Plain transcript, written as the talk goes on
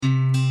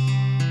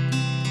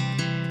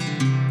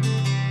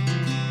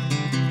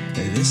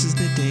This is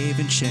the Dave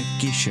and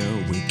Shecky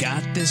Show. We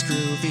got this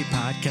groovy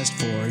podcast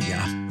for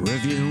ya.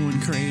 Reviewing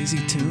crazy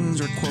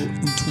tunes or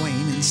quoting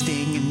Twain and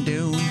Sting and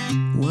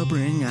Dune. We'll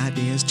bring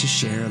ideas to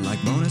share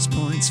like bonus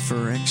points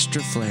for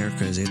extra flair,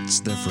 cause it's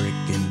the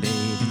frickin'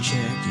 Dave and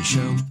Shecky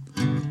Show.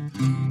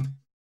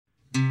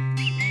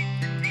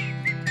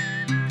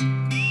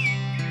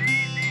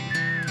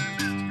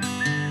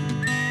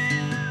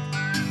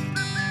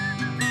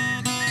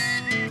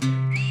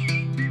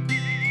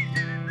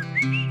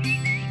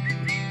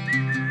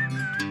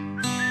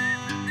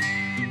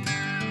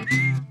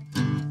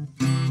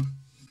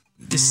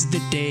 This is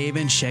the Dave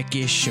and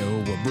Shecky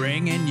Show. We're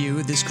bringing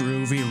you this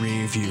groovy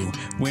review.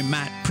 We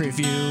might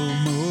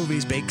preview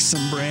movies, bake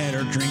some bread,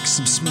 or drink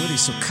some smoothies.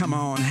 So come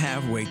on,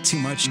 have way too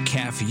much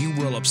caffeine. You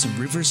roll up some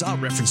rivers, I'll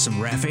reference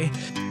some Raffy.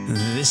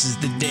 This is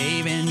the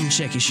Dave and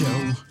Shecky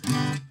Show.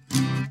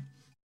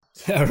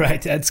 All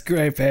right, that's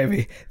great,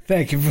 baby.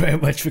 Thank you very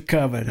much for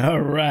coming. All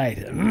right.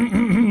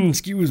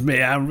 Excuse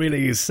me, I'm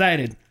really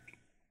excited.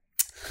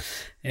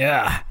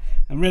 Yeah.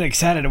 I'm really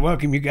excited to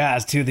welcome you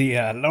guys to the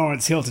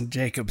Lawrence Hilton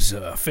Jacobs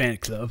fan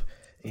club.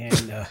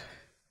 And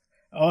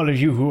all of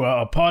you who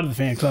are a part of the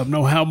fan club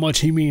know how much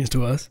he means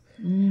to us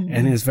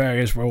and his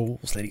various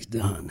roles that he's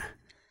done.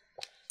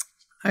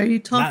 Are you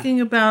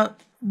talking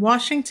about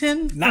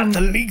Washington? Not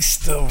the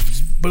least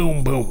of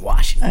Boom Boom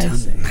Washington. I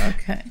see.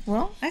 Okay.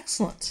 Well,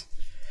 excellent.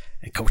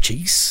 And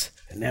Cochise.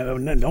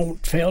 And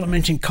don't fail to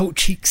mention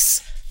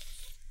Cochise.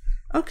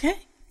 Okay.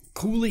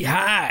 Cooley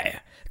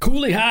High.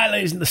 Cooley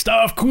High, the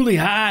star of Cooley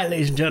High,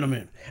 ladies and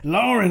gentlemen.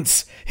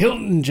 Lawrence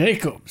Hilton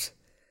Jacobs.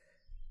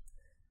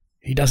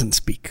 He doesn't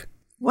speak.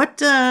 What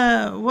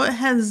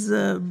has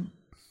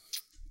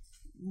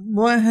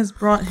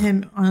brought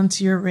him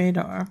onto your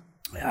radar?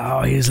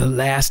 Oh, he's the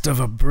last of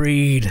a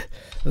breed.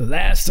 The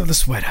last of the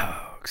Sweat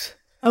Hogs.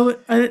 Oh,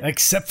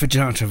 except for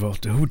John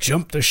Travolta, who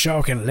jumped the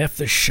shark and left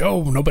the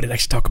show. Nobody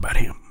likes to talk about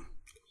him.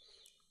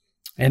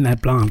 And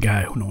that blonde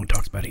guy who no one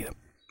talks about either.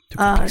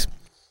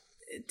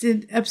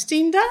 Did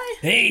Epstein die?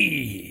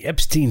 Hey,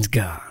 Epstein's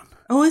gone.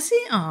 Oh, is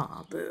he?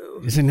 Aw,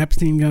 boo. Isn't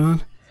Epstein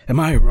gone? Am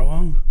I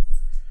wrong?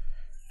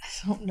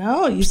 I don't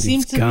know. You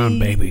Epstein's seem to gone, be...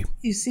 baby.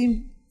 You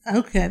seem...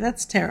 Okay,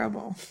 that's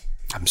terrible.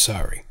 I'm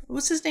sorry.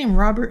 What's his name?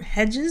 Robert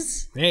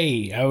Hedges?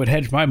 Hey, I would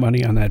hedge my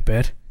money on that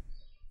bet.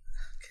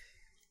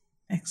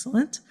 Okay.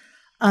 Excellent.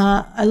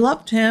 I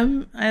loved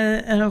him.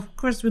 And of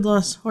course, we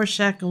lost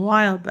Horshack a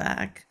while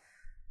back.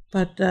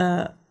 But...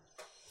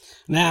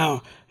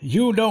 Now,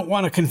 you don't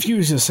want to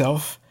confuse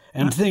yourself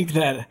and think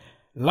that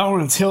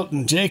Lawrence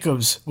Hilton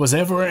Jacobs was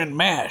ever in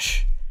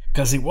MASH,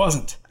 because he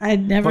wasn't. I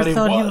never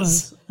thought he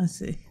was. Let's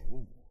see.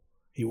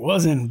 He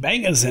was in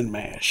Bangers and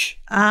MASH.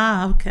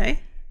 Ah,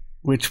 okay.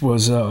 Which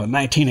was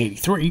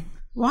 1983.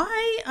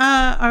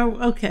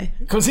 Why? Okay.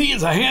 Because he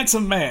is a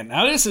handsome man.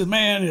 Now, this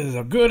man is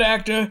a good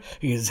actor.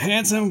 He is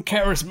handsome,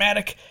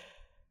 charismatic.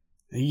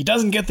 He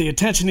doesn't get the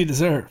attention he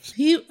deserves.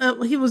 He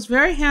was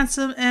very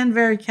handsome and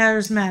very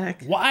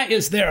charismatic. Why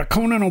is there a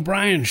Conan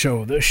O'Brien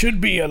show? There should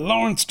be a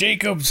Lawrence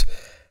Jacobs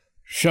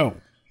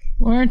show.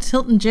 Lawrence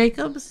Hilton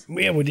Jacobs?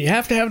 Yeah, would you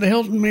have to have the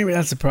Hilton? Maybe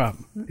that's the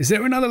problem. Is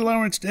there another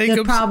Lawrence Jacobs?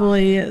 There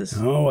probably is.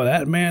 Oh, well,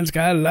 that man's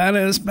got a lot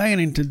of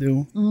explaining to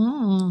do.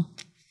 Mm.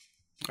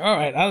 All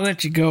right, I'll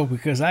let you go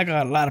because I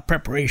got a lot of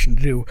preparation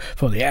to do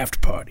for the after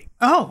party.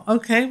 Oh,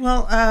 okay.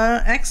 Well,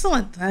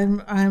 excellent.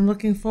 I'm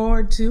looking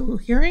forward to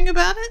hearing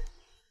about it.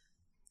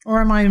 Or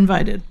am I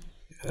invited?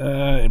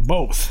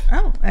 Both.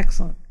 Oh,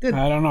 excellent. Good.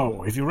 I don't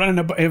know. If you're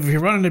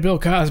running to Bill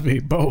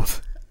Cosby,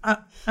 both.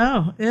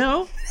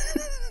 Ew.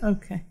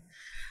 Okay.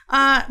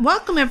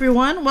 Welcome,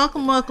 everyone.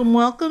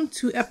 Welcome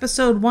to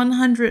episode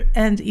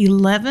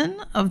 111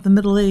 of the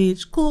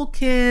Middle-Aged Cool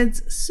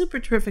Kids Super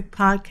Terrific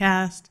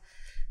Podcast,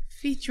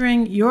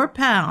 featuring your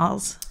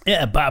pals.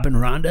 Yeah, Bob and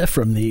Rhonda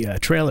from the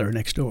trailer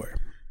next door.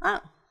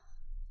 Oh,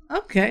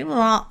 okay.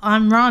 Well,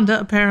 I'm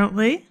Rhonda,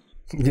 apparently.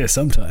 Yeah,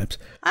 sometimes.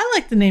 I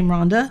like the name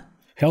Rhonda.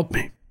 Help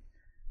me.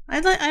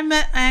 I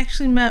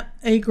actually met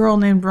a girl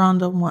named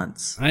Rhonda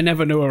once. I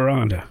never knew a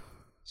Rhonda.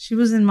 She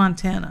was in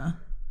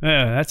Montana.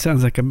 Yeah, that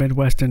sounds like a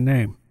Midwestern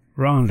name.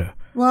 Rhonda.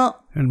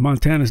 Well... And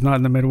Montana's not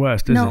in the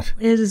Midwest, is it? No,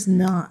 it is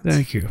not.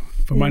 Thank you.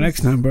 For my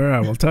next number,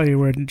 I will tell you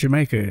where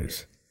Jamaica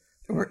is.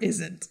 Or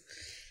isn't.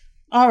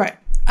 All right.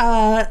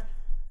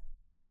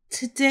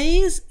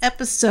 Today's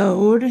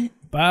episode...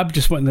 Bob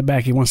just went in the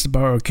back. He wants to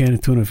borrow a can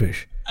of tuna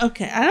fish.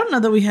 Okay, I don't know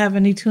that we have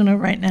any tuna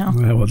right now.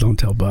 Well, don't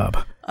tell Bob.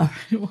 All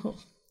right, well,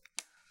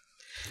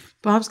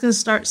 Bob's going to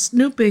start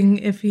snooping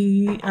if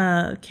he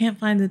can't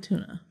find the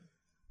tuna.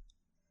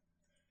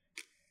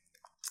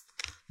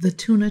 The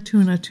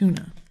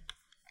tuna,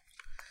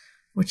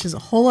 which is a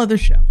whole other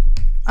show.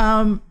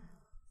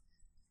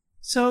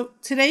 So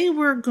today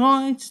we're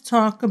going to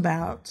talk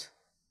about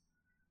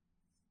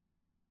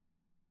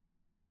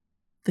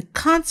the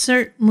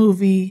concert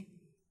movie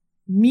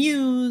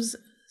Muse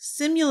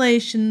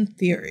Simulation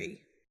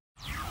Theory.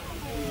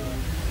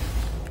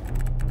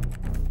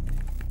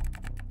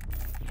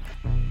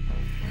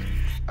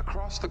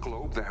 Across Across the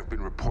globe, there have been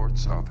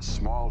reports of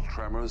small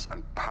tremors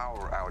and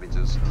power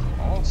outages,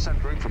 all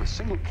centering from a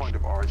single point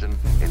of origin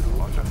in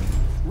London.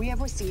 We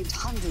have received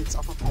hundreds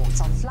of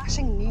reports of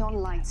flashing neon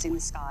lights in the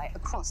sky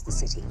across the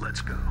city.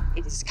 Let's go.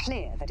 It is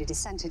clear that it is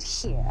centered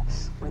here,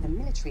 where the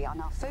military are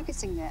now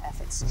focusing their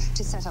efforts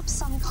to set up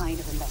some kind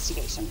of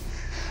investigation.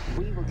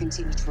 We will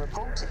continue to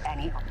report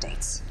any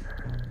updates.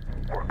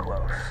 We're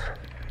close.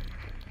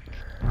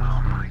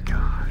 Oh my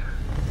God.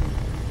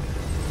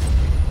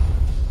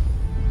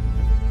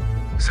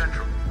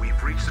 Central,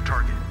 we've reached the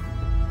target.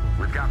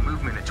 We've got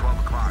movement at 12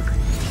 o'clock.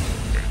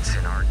 It's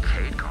an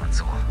arcade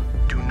console.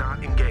 Do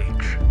not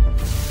engage.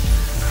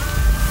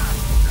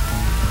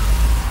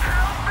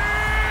 Help me!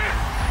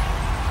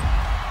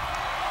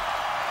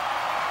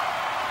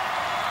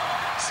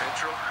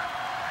 Central,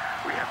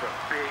 we have a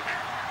big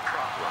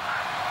problem.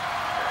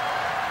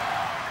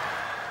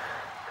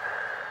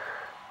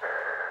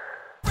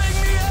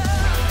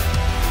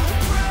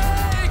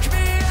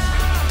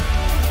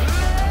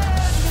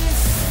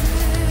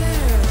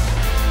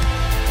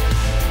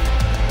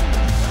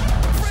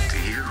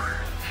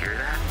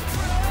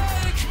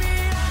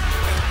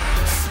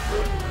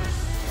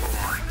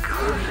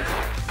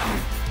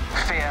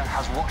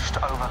 Washed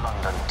over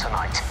London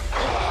tonight.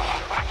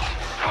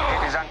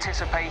 It is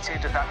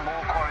anticipated that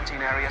more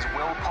quarantine areas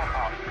will pop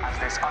up as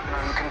this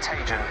unknown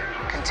contagion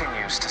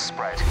continues to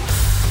spread.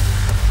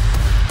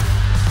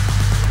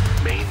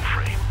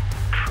 Mainframe,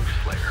 True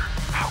Slayer.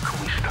 How can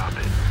we stop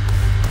it?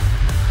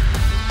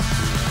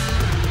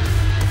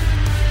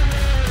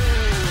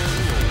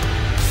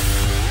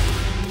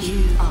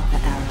 You are the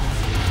arrow.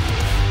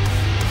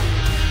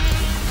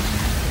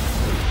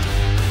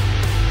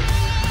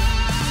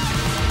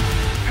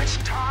 It's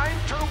time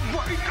to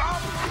wake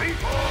up,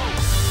 people!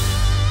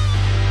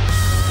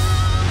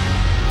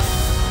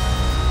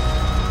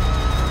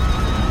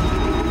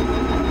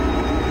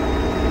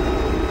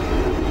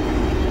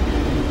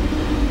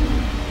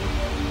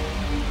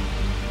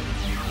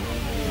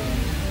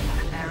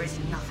 There is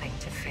nothing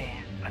to fear.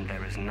 And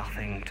there is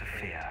nothing to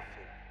fear.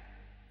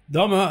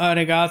 Domo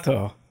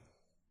arigato,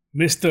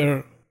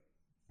 Mr.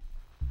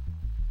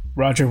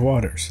 Roger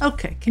Waters.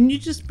 Okay, can you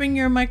just bring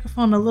your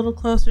microphone a little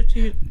closer to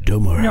you?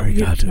 Domo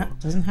arigato. No,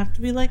 doesn't have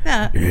to be like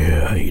that.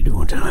 Yeah, how you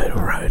doing tonight?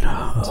 All right.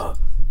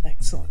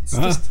 Excellent.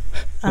 Just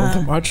Not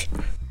too much.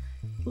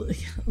 a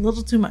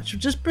little too much.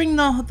 Just bring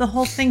the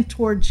whole thing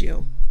towards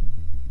you.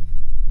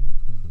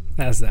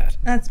 How's that?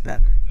 That's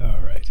better.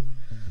 All right.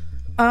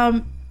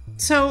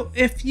 So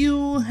if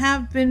you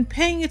have been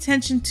paying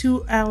attention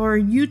to our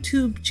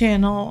YouTube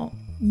channel,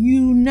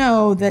 you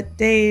know that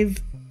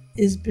Dave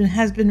has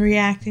been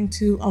reacting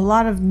to a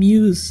lot of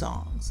Muse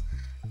songs.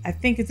 I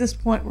think at this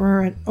point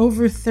we're at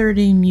over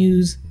 30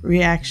 Muse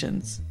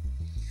reactions.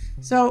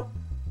 So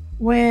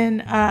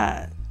when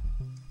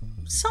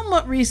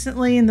somewhat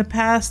recently, in the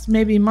past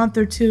maybe month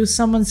or two,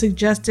 someone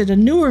suggested a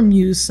newer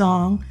Muse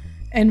song,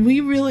 and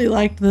we really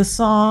liked the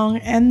song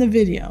and the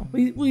video.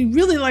 We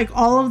really like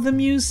all of the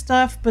Muse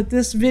stuff, but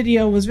this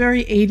video was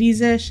very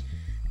 80s-ish,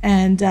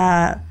 and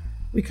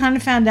we kind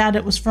of found out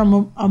it was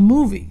from a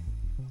movie.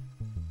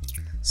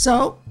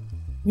 So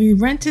we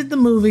rented the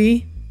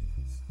movie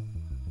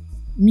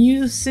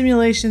Muse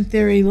Simulation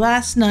Theory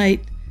last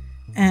night,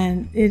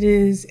 and it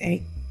is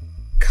a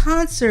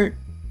concert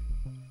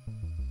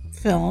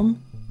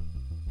film,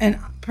 and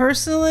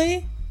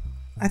personally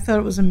I thought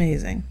it was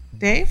amazing.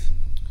 Dave?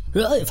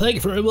 Well, thank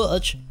you very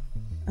much.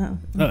 Oh.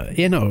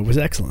 It was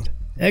excellent.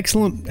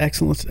 Excellent.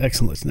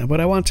 Now,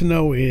 what I want to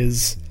know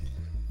is,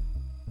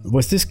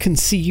 was this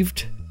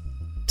conceived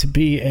to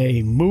be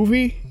a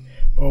movie,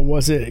 or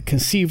was it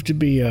conceived to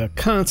be a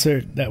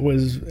concert that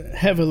was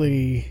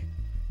heavily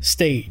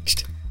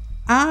staged?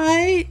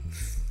 I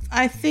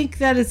think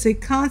that it's a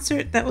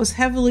concert that was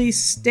heavily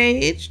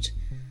staged.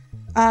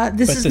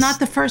 This is not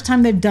the first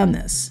time they've done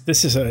this.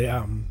 This is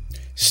a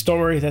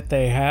story that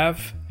they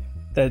have,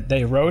 that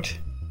they wrote.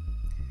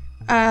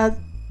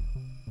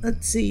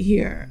 Let's see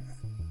here.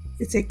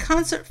 It's a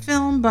concert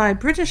film by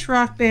British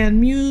rock band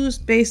Muse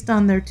based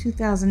on their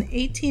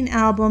 2018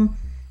 album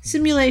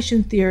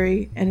Simulation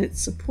Theory and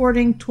its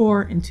supporting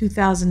tour in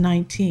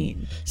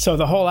 2019. So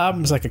the whole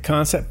album is like a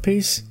concept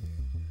piece?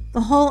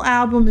 The whole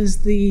album is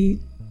the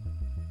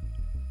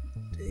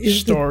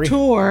story. The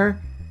tour,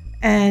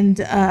 and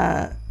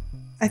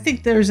I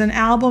think there's an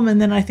album,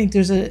 and then I think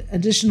there's an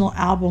additional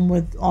album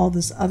with all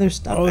this other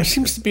stuff. Oh, there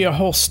seems to be a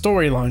whole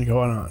storyline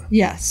going on.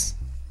 Yes.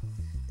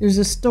 There's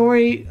a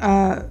story.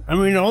 I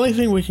mean, the only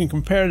thing we can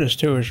compare this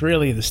to is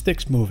really the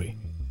Styx movie.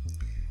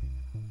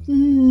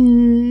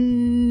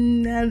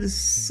 That is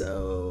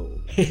so.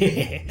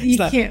 You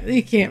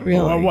can't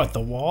really. Or what? The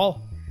Wall?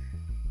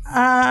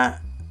 I'm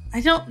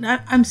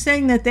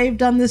saying that they've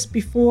done this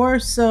before,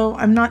 so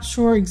I'm not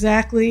sure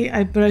exactly.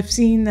 But I've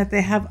seen that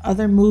they have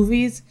other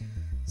movies.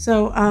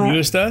 So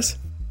Muse does?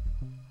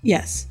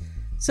 Yes.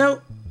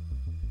 So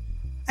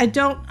I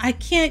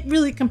can't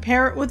really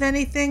compare it with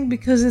anything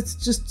because it's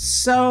just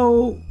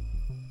so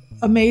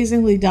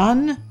amazingly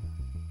done.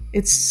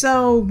 It's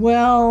so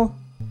well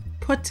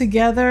put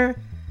together.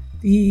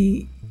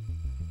 The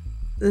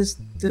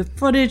The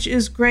footage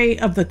is great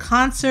of the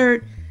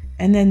concert,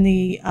 and then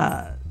the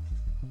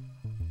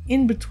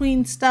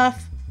in-between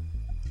stuff,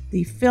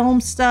 the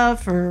film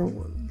stuff or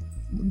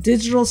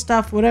digital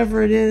stuff,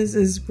 whatever it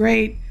is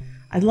great.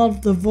 I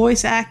love the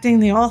voice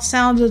acting. They all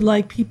sounded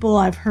like people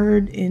I've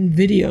heard in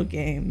video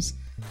games.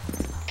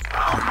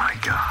 Oh my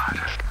God.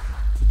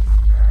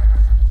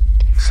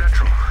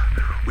 Central,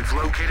 we've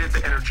located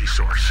the energy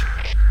source.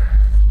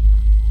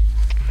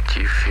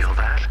 Do you feel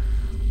that?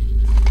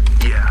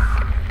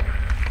 Yeah.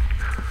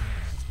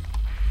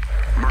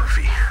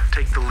 Murphy,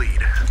 take the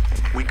lead.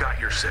 We got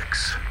your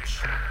 6.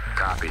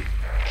 Copy.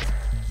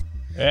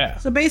 Yeah.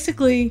 So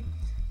basically,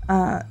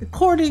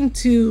 according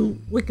to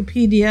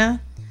Wikipedia,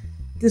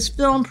 this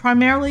film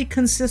primarily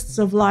consists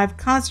of live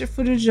concert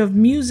footage of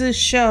Muse's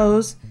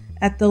shows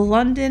at the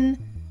London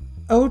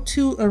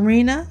O2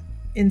 Arena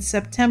in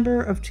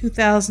September of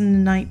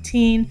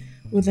 2019,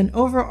 with an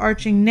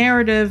overarching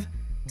narrative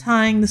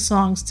tying the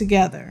songs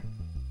together.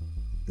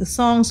 The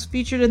songs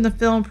featured in the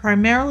film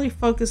primarily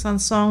focus on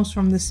songs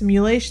from the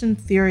Simulation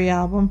Theory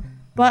album,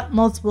 but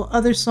multiple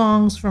other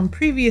songs from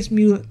previous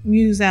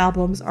Muse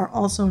albums are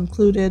also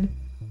included,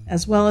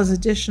 as well as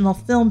additional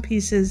film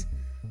pieces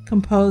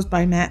composed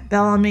by Matt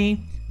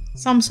Bellamy.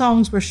 Some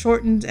songs were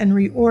shortened and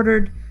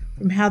reordered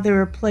from how they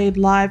were played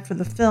live for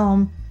the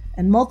film,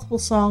 and multiple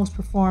songs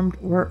performed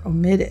were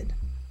omitted.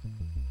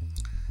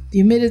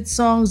 The omitted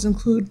songs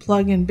include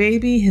Plug-in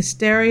Baby,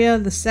 Hysteria,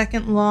 The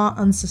Second Law,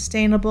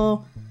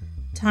 Unsustainable,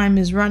 Time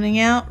Is Running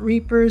Out,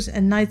 Reapers,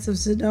 and Knights of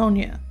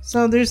Sidonia.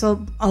 So there's a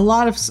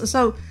lot of...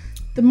 So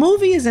the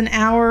movie is an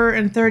hour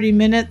and 30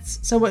 minutes,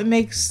 so it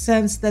makes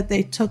sense that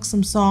they took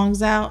some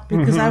songs out,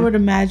 because I would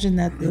imagine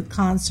that the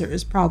concert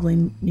is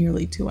probably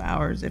nearly 2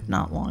 hours, if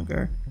not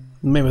longer.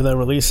 Maybe they'll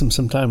release them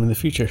sometime in the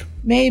future.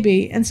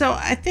 Maybe. And so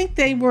I think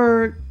they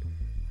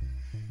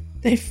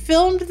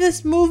filmed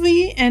this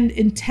movie and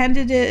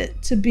intended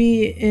it to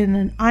be in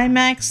an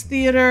IMAX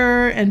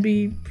theater and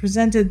be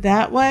presented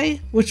that way,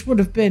 which would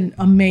have been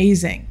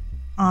amazing,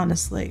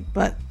 honestly.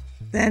 But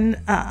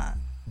then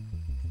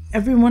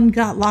everyone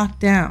got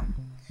locked down.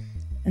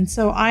 And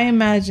so I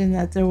imagine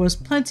that there was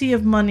plenty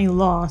of money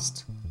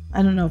lost.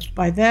 I don't know if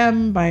by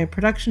them, by a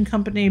production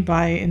company,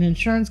 by an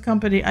insurance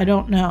company, I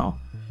don't know.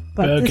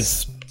 But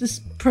this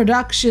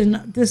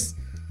production,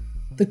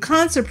 the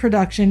concert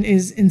production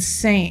is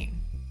insane.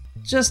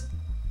 Just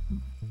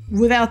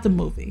without the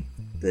movie.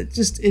 It's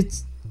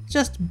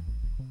just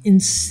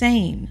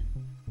insane.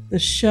 The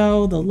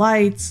show, the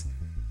lights,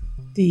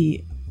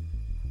 the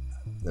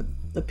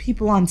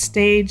people on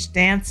stage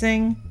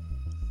dancing,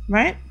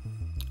 right?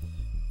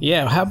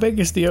 Yeah, how big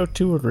is the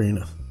O2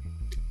 Arena?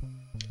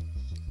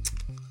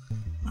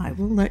 I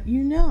will let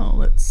you know.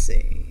 Let's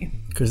see.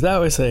 Because that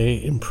was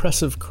a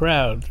impressive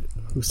crowd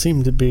who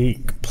seemed to be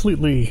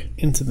completely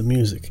into the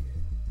music.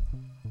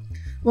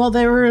 Well,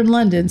 they were in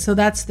London, so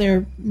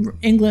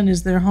England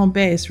is their home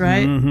base,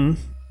 right? Mm-hmm.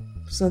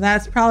 So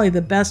that's probably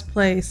the best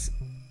place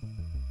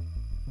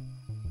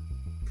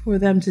for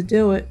them to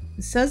do it.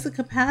 It says the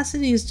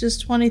capacity is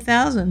just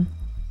 20,000.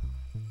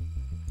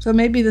 So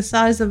maybe the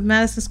size of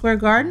Madison Square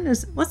Garden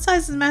is... What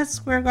size is Madison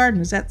Square Garden?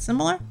 Is that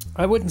similar?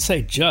 I wouldn't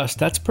say just.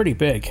 That's pretty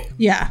big.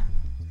 Yeah.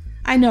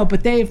 I know,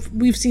 but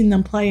we've seen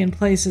them play in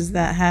places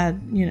that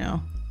had,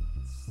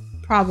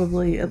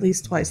 probably at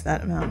least twice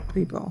that amount of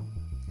people.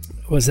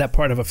 Was that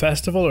part of a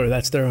festival, or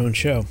that's their own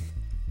show?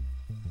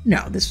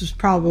 No, this was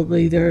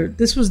probably their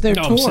tour.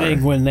 I'm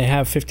saying when they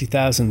have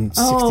 50,000,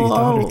 60,000,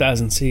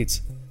 100,000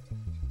 seats.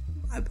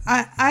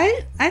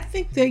 I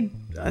think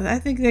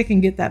they can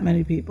get that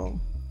many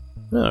people.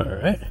 All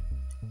right.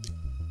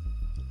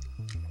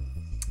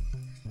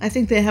 I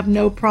think they have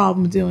no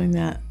problem doing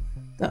that.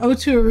 The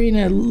O2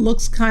 Arena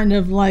looks kind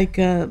of like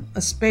a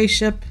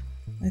spaceship.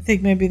 I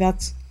think maybe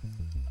that's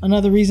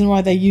another reason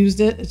why they used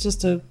it. It's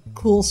just a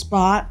cool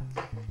spot.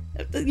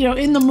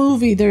 In the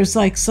movie, there's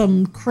like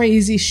some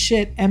crazy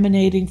shit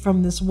emanating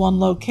from this one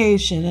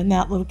location, and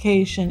that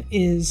location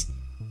is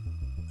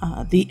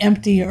the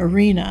empty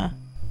arena.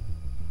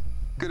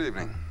 Good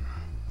evening.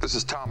 This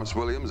is Thomas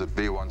Williams at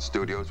V1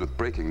 Studios with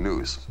breaking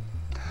news.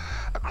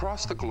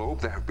 Across the globe,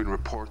 there have been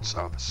reports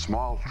of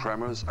small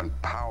tremors and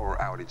power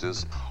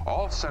outages,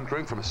 all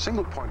centering from a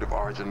single point of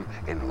origin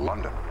in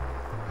London.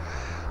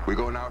 We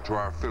go now to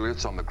our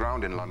affiliates on the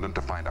ground in London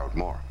to find out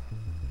more.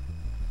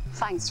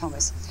 Thanks,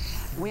 Thomas.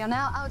 We are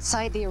now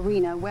outside the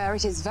arena, where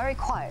it is very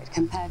quiet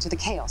compared to the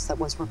chaos that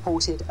was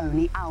reported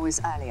only hours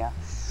earlier.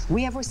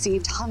 We have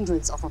received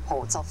hundreds of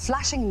reports of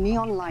flashing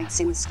neon lights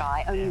in the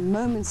sky only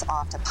moments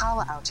after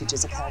power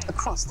outages occurred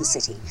across the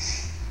city.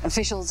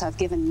 Officials have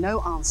given no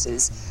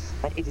answers,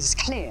 but it is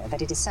clear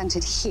that it is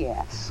centered here,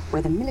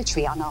 where the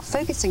military are now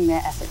focusing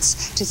their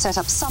efforts to set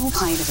up some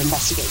kind of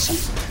investigation.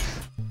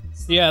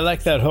 Yeah, I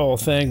like that whole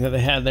thing that they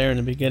had there in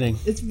the beginning.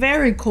 It's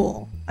very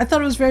cool. I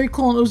thought it was very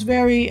cool, and it was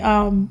very,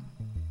 I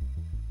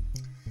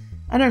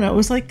don't know, it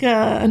was like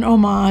an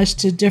homage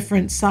to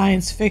different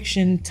science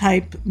fiction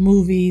type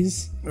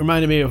movies.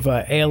 Reminded me of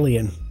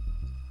Alien.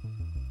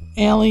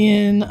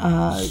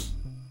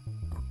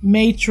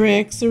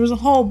 Matrix. There was a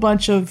whole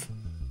bunch of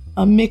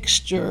a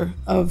mixture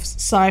of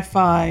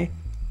sci-fi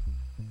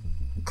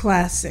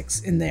classics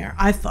in there.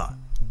 I thought.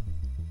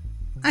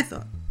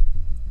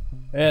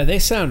 Yeah, they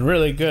sound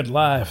really good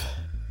live.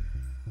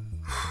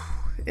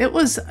 It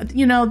was,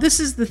 this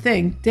is the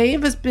thing.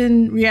 Dave has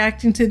been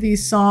reacting to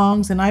these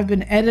songs, and I've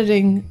been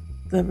editing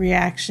the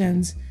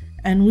reactions,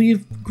 and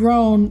we've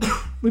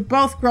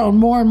both grown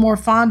more and more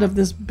fond of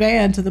this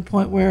band to the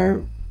point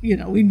where,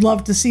 we'd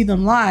love to see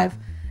them live.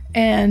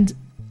 And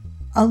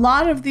a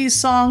lot of these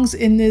songs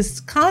in this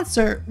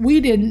concert we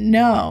didn't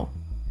know.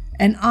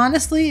 And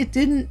honestly, it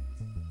didn't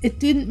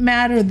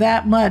matter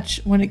that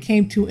much when it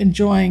came to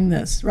enjoying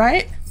this,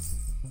 right?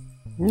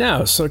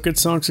 No, so a good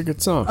song's a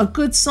good song. A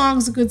good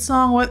song's a good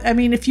song. I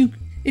mean, if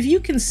you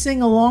can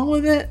sing along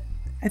with it,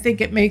 I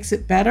think it makes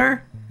it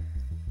better.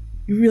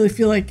 You really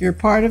feel like you're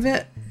part of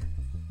it.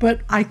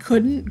 But I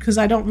couldn't, because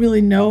I don't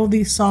really know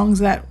these songs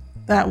that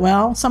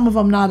well. Some of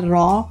them not at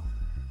all.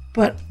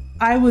 But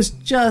I was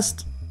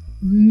just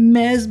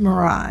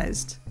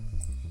mesmerized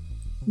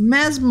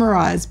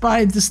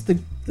by just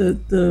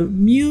the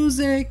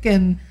music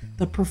and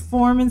the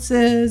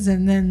performances,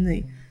 and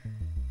then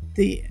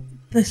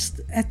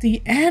this at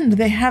the end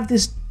they have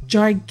this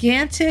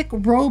gigantic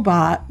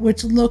robot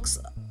which looks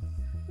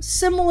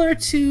similar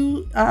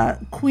to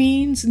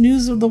Queen's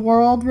News of the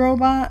World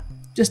robot,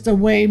 just a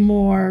way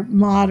more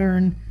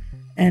modern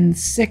and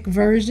sick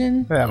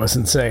version. That was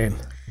insane.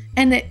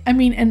 And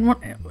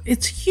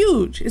it's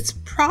huge. It's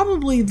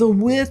probably the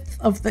width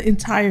of the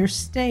entire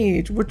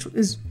stage, which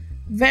is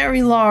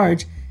very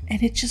large,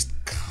 and it just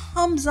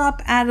comes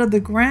up out of the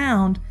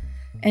ground,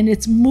 and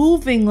it's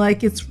moving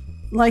like it's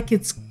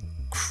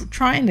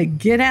trying to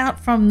get out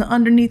from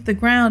underneath the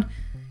ground.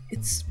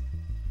 It's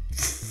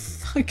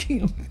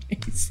fucking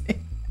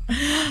amazing.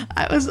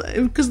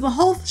 Because the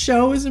whole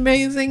show is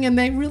amazing, and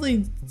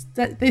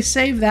they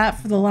save that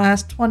for the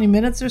last 20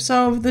 minutes or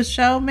so of the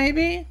show,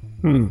 maybe,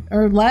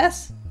 or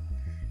less.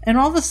 And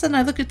all of a sudden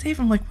I look at Dave,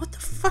 I'm like, what the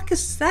fuck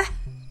is that?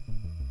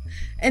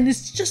 And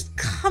it's just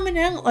coming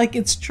out like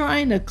it's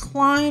trying to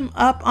climb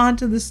up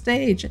onto the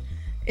stage.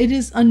 It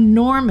is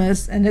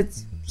enormous, and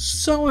it's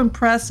so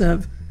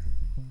impressive.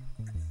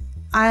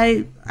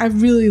 I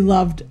really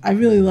loved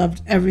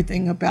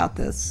everything about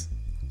this.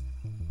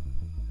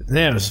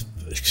 Yeah, it was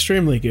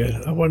extremely good.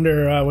 I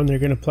wonder when they're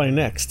going to play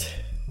next.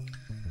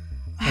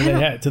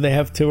 Do they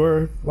have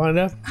tour lined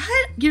up?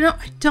 I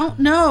don't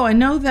know. I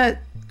know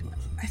that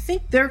I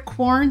think they're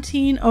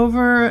quarantined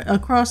over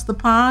across the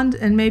pond,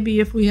 and maybe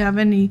if we have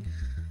any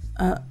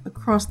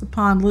across the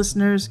pond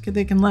listeners,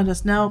 they can let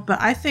us know. But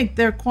I think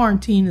their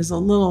quarantine is a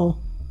little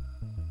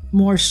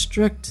more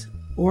strict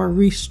or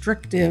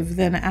restrictive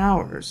than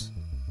ours.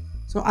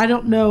 So I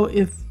don't know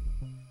if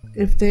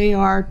they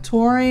are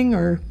touring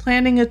or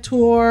planning a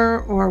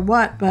tour or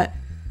what, but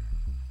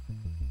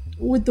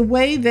with the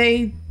way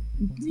they,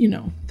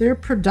 their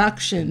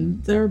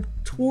production, their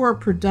tour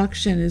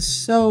production is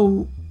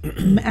so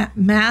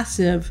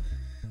massive,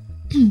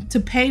 to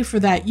pay for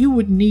that, you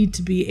would need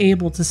to be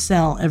able to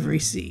sell every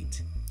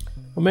seat.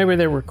 Well, maybe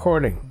they're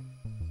recording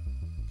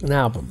an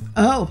album.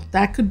 Oh,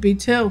 that could be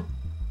too.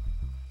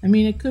 I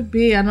mean, it could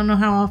be. I don't know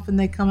how often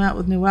they come out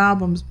with new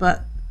albums,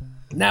 but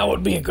now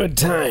would be a good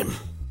time.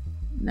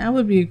 That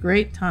would be a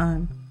great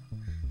time.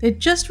 They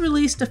just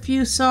released a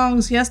few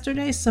songs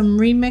yesterday, some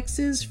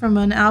remixes from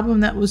an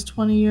album that was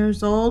 20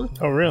 years old.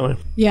 Oh, really?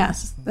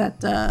 Yes,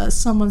 that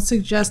someone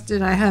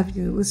suggested I have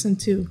you listen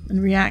to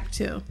and react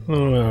to.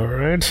 Oh, all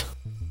right.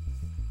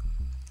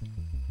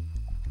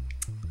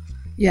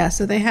 Yeah,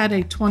 so they had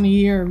a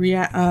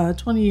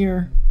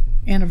 20-year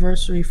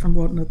anniversary from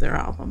one of their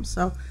albums.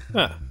 So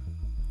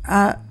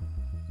I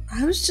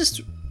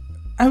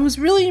was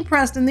really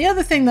impressed. And the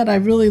other thing that I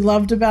really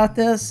loved about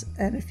this,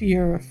 and if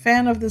you're a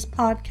fan of this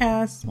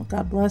podcast, well,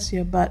 God bless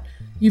you, but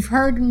you've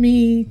heard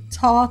me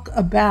talk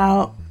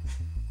about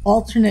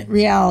alternate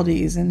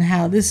realities and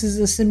how this is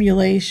a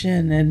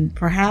simulation, and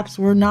perhaps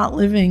we're not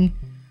living,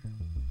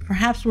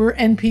 perhaps we're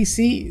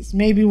NPCs.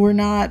 Maybe we're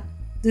not,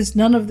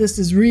 none of this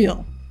is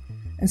real.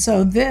 And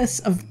so this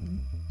of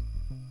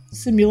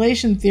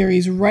simulation theory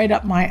is right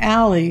up my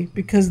alley,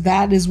 because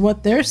that is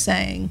what they're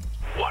saying.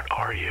 What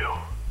are you?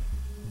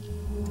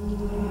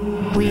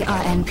 We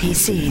are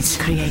NPCs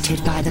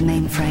created by the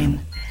mainframe.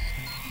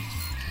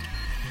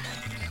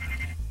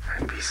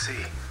 NPC?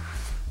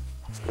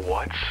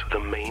 What's the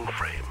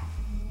mainframe?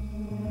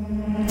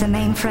 The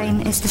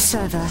mainframe is the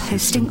server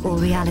hosting all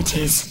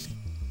realities.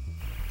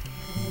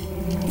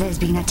 There's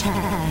been a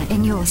tear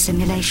in your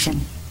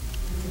simulation,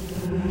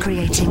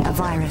 creating a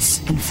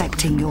virus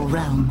infecting your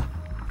realm.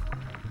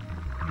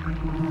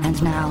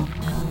 And now,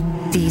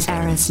 these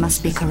errors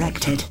must be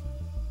corrected.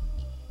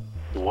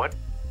 What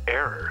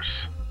errors?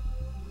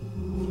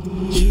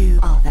 You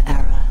are the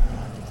error.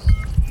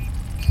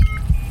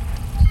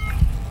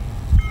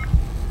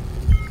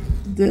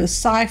 The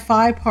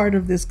sci-fi part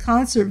of this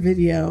concert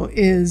video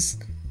is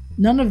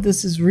none of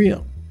this is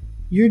real.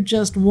 You're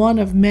just one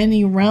of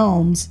many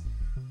realms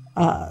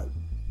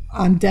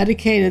on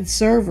dedicated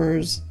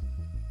servers.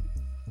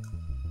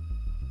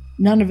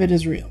 None of it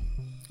is real.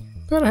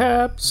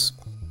 Perhaps.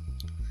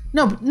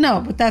 No,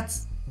 but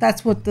that's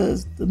what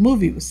the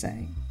movie was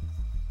saying.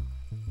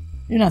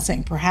 You're not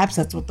saying perhaps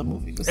that's what the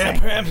movie was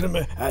saying. Perhaps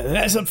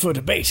that's up for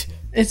debate.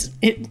 It's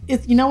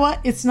you know what?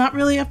 It's not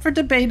really up for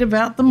debate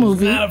about the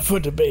movie. It's not up for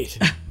debate.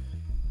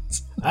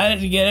 I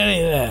didn't get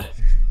any of that.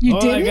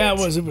 All I got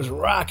was it was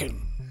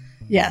rocking.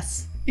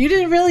 Yes. You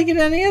didn't really get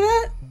any of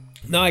that?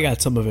 No, I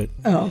got some of it.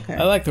 Oh, okay.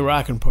 I like the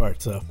rocking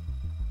part, so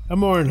I'm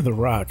more into the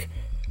rock.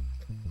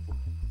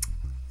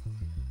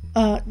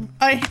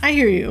 I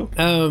hear you.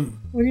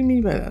 What do you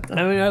mean by that, though?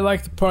 I mean, I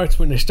like the parts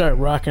when they start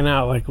rocking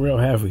out like real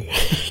heavy.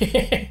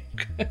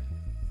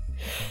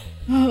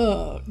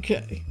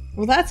 Okay.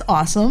 Well, that's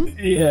awesome.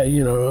 Yeah,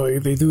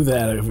 they do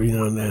that every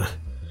now and then.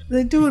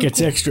 They do it. It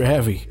gets extra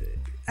heavy.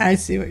 I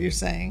see what you're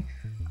saying.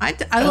 I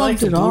like loved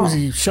the it all.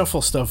 bluesy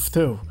shuffle stuff,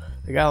 too.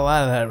 They got a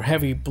lot of that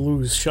heavy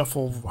blues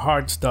shuffle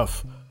hard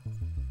stuff.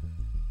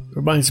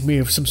 Reminds me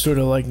of some sort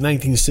of like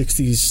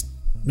 1960s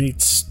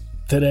meets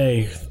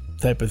today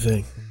type of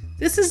thing.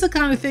 This is the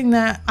kind of thing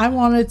that I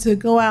wanted to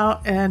go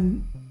out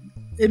and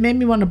it made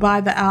me want to buy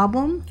the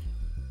album.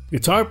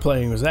 Guitar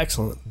playing was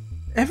excellent.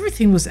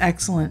 Everything was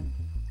excellent.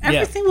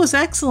 Everything was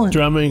excellent.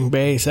 Drumming,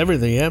 bass,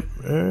 everything, yep.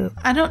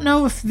 I don't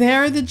know if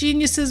they're the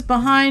geniuses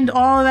behind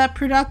all of that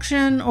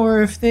production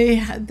or if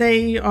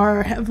they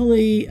are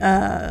heavily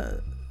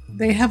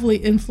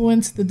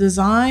influenced the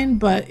design,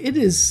 but it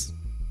was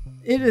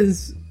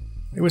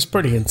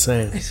pretty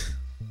insane.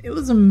 It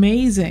was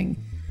amazing.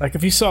 Like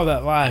if you saw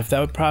that live, that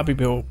would probably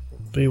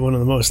be one of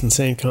the most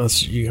insane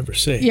concerts you ever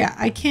see. Yeah,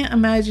 I can't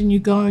imagine you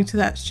going to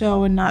that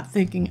show and not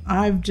thinking,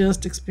 I've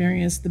just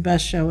experienced the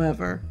best show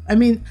ever. I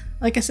mean,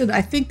 like I said,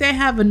 I think they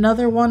have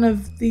another one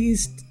of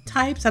these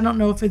types. I don't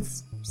know if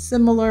it's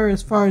similar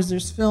as far as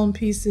there's film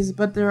pieces,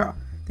 but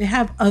they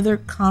have other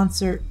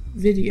concert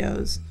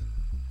videos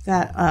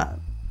that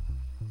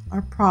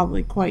are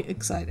probably quite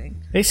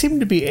exciting. They seem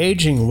to be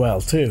aging well,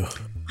 too.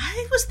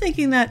 I was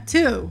thinking that,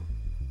 too.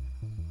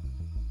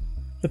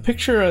 The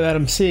picture that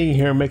I'm seeing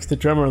here makes the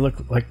drummer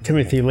look like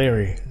Timothy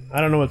Leary.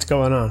 I don't know what's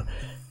going on,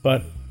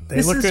 but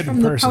they look good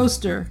in person. This is from the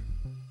poster.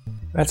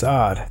 That's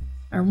odd.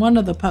 Or one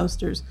of the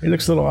posters. He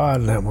looks a little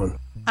odd in that one.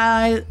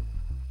 I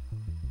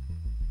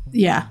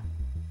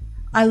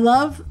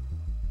love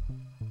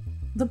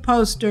the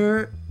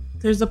poster.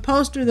 There's a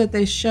poster that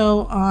they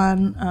show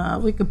on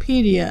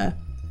Wikipedia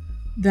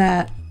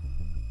that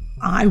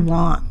I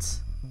want,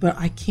 but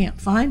I can't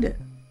find it.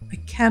 I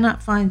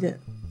cannot find it.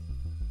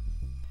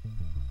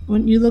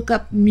 When you look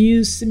up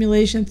Muse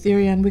Simulation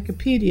Theory on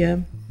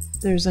Wikipedia,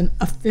 there's an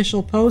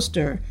official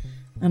poster.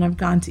 And I've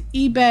gone to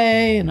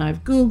eBay and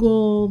I've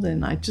Googled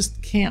and I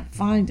just can't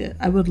find it.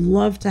 I would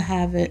love to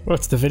have it.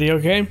 What's the video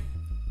game?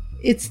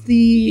 It's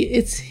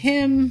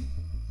him.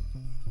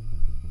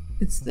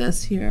 It's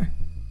this here.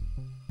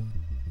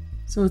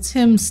 So it's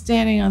him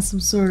standing on some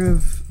sort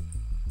of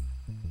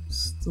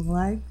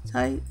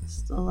stalagmite,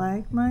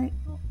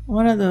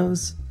 one of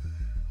those.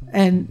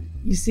 And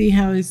you see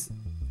how he's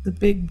the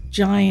big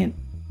giant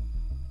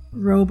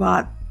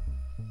robot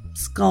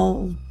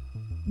skull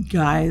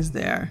guy is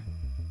there.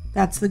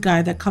 That's the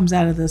guy that comes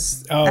out of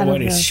this. Oh,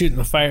 what, he's shooting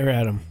the fire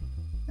at him.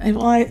 I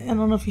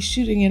don't know if he's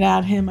shooting it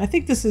at him. I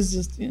think this is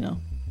just,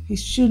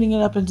 he's shooting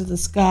it up into the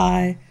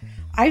sky.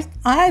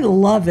 I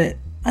love it.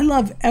 I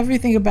love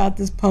everything about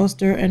this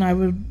poster, and I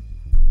would...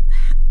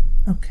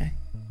 Okay.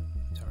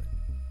 Sorry.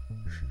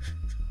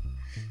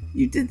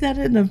 You did that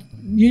in a...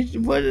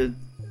 What?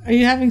 Are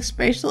you having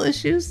spatial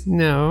issues?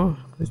 No,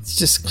 it's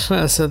just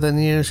closer than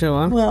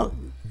usual. Well,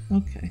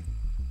 okay.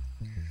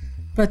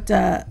 But,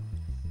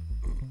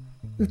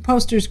 the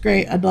poster's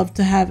great. I'd love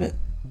to have it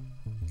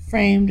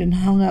framed and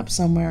hung up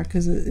somewhere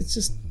because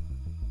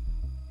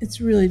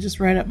it's really just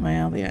right up my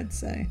alley, I'd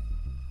say.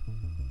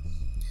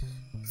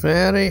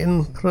 Very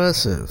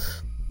impressive.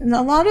 And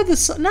a lot of the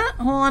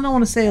I don't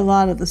want to say a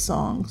lot of the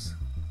songs,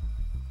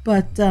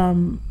 but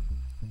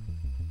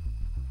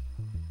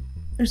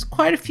there's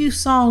quite a few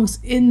songs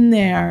in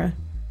there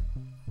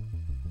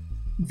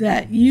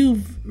that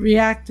you've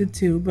reacted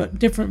to, but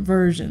different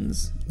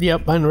versions.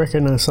 Yep, I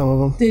recognize some of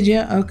them. Did you?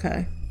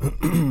 Okay.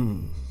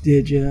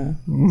 Did you?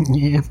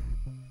 Yeah.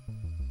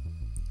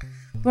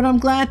 But I'm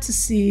glad to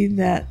see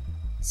that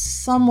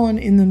someone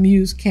in the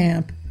Muse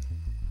camp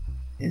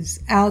is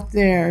out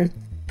there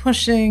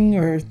pushing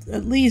or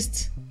at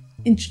least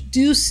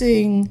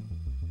introducing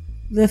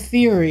the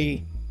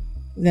theory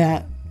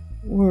that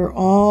we're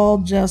all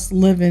just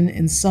living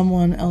in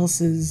someone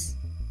else's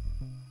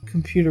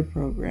computer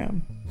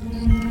program.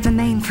 The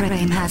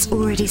mainframe has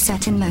already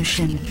set in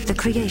motion the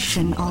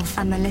creation of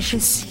a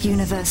malicious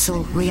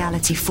universal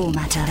reality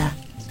formatter.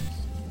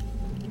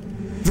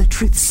 The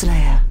Truth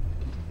Slayer.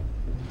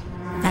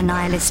 A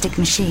nihilistic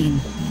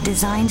machine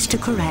designed to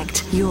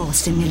correct your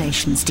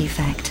simulation's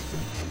defect.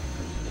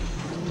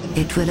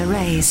 It will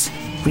erase,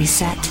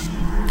 reset,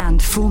 and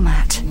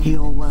format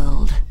your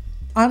world.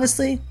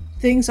 Honestly,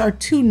 things are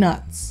too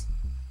nuts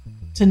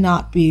to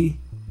not be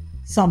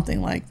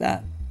something like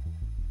that.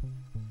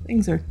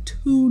 Things are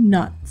too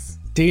nuts.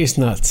 These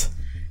nuts.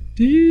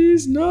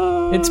 These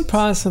nuts. It's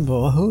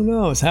possible. Who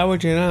knows? How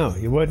would you know?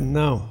 You wouldn't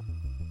know.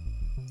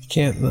 You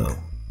can't know.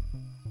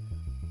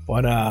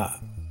 But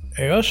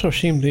they also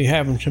seem to be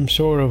having some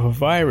sort of a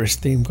virus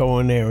theme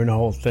going there in the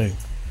whole thing.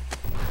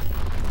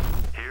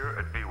 Here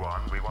at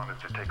V1, we wanted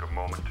to take a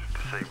moment to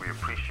say we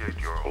appreciate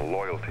your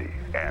loyalty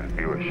and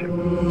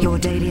viewership. Your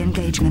daily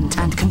engagement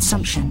and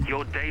consumption.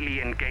 Your daily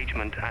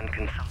engagement and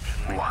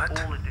consumption.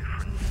 What? All the difference.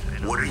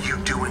 What are you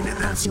doing to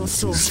them? As your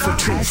source for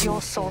truth. As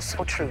your source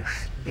for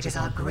truth, it is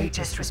our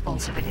greatest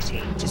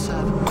responsibility to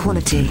serve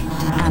Quality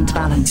and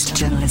balanced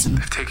journalism.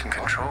 They've taken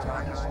control.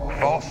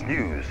 False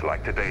news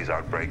like today's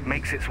outbreak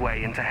Makes its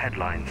way into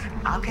headlines.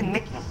 Our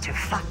commitment to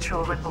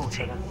factual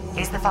reporting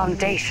is the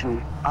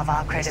foundation of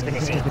our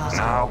credibility.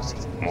 now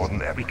more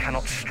than ever. We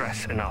cannot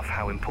stress enough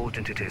how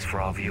important it is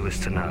for our viewers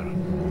to know.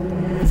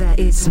 There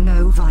is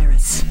no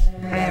virus.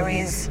 There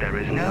is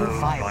no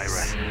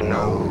virus.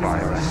 No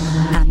virus.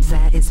 And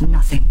there is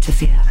nothing to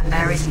fear.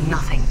 There is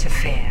nothing to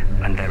fear.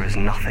 And there is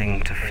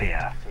nothing to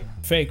fear.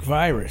 Fake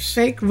virus.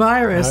 Fake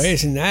virus. Now,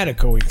 isn't that a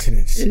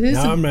coincidence? It is.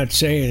 Now, I'm not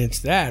saying it's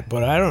that,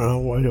 but I don't know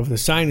what of the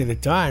sign of the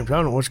times. I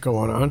don't know what's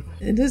going on.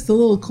 It is the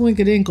little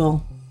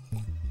quinkadinkle.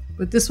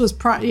 But this was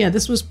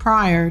this was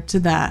prior to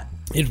that.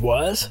 It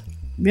was?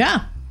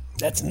 Yeah.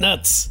 That's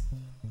nuts.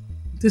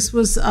 This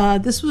was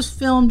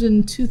filmed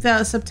in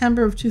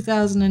September of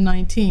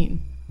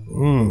 2019.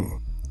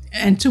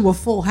 And to a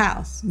full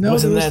house. No,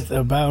 Wasn't there was- that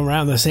about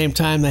around the same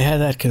time they had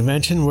that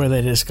convention where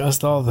they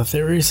discussed all the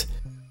theories?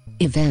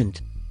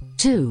 Event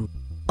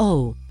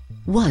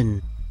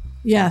 201.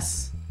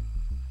 Yes.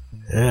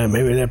 Yeah,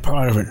 maybe they're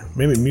part of it.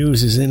 Maybe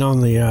Muse is in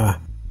on the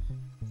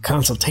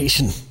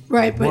consultation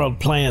Right, but world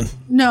plan.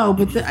 no,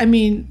 but I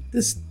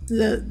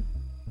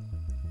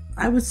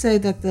would say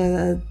that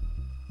the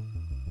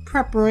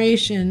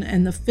preparation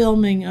and the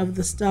filming of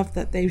the stuff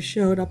that they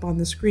showed up on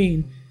the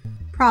screen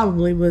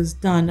probably was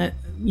done at,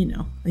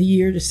 a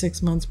year to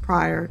 6 months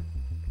prior.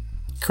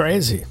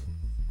 Crazy.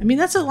 I mean,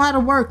 that's a lot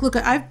of work. Look,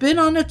 I've been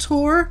on a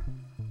tour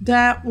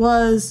that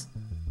was,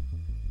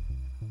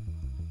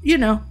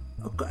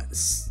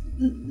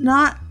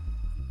 not,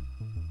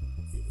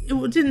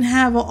 it didn't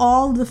have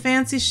all the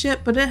fancy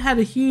shit, but it had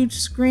a huge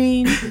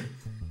screen,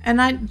 and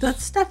that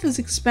stuff is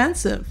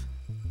expensive.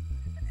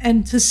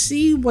 And to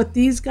see what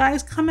these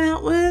guys come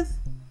out with,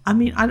 I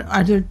mean,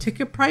 are their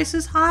ticket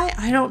prices high?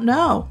 I don't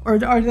know. Or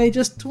are they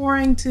just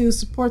touring to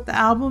support the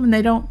album and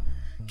they don't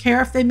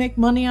care if they make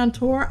money on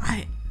tour?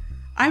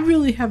 I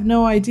really have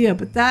no idea,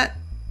 but that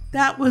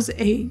was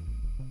a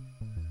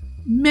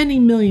many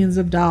millions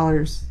of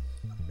dollars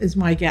is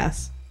my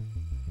guess.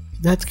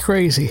 That's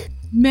crazy.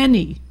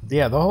 Many.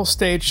 Yeah, the whole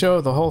stage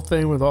show, the whole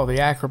thing with all the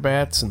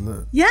acrobats and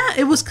the... Yeah,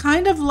 it was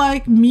kind of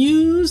like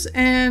Muse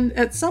and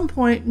at some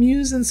point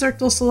Muse and Cirque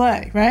du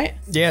Soleil, right?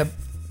 Yeah,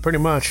 pretty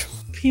much.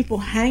 People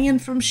hanging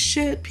from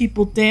shit,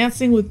 people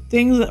dancing with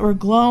things that were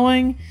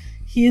glowing.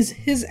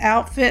 His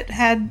outfit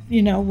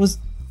was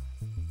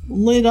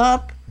lit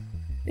up.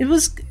 It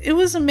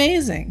was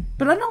amazing.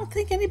 But I don't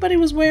think anybody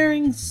was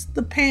wearing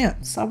the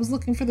pants. I was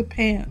looking for the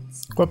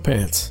pants. What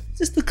pants?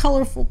 Just the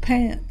colorful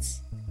pants.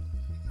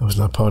 That was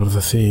not part of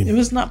the theme. It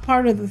was not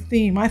part of the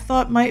theme. I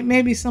thought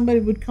maybe somebody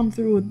would come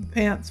through with the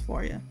pants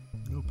for you.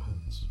 No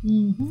pants.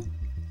 Mm-hmm.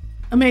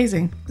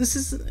 Amazing. This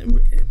is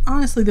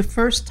honestly the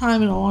first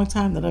time in a long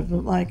time that I've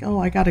been like, oh,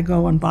 I got to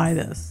go and buy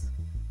this.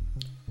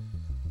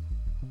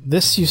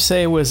 This, you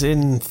say, was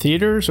in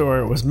theaters, or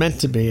it was meant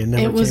to be and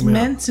never came out? It was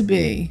meant to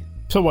be.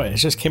 So what, it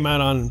just came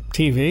out on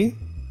TV?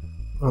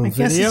 On I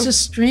video? guess it's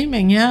just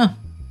streaming, yeah.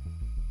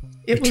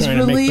 It was trying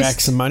released. to make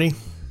back some money?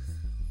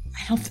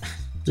 I don't...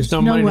 There's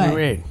no money to be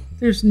made.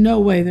 There's no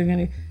way they're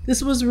going to...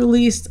 This was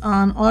released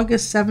on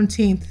August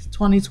 17th,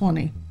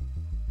 2020.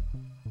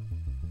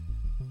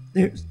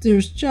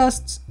 There's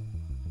just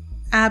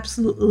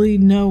absolutely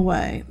no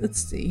way.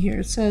 Let's see here.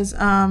 It says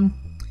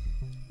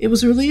it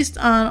was released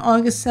on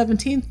August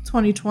 17th,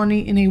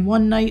 2020 in a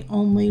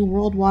one-night-only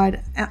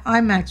worldwide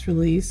IMAX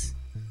release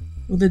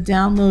with a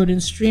download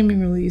and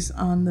streaming release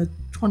on the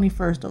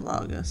 21st of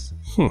August.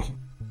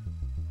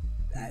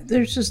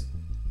 There's just...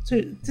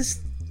 This...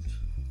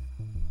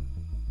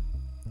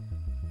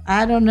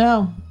 I don't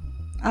know.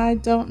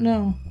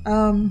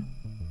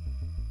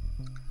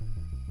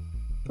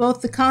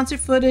 Both the concert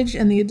footage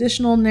and the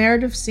additional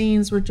narrative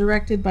scenes were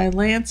directed by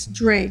Lance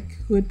Drake,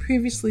 who had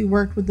previously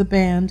worked with the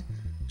band,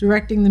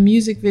 directing the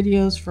music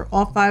videos for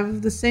all 5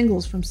 of the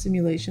singles from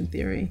Simulation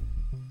Theory.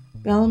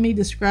 Bellamy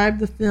described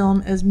the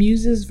film as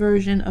Muse's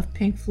version of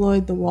Pink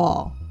Floyd The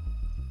Wall.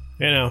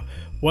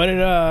 What did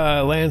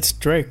Lance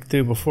Drake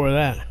do before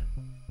that?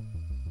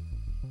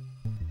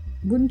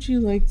 Wouldn't you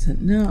like to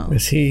know?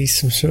 Is he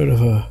some sort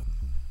of a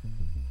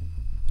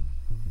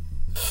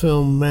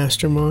film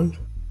mastermind?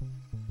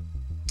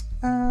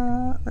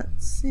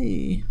 Let's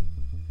see.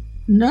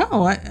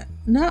 No,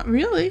 not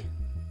really.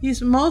 He's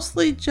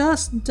mostly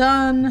just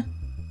done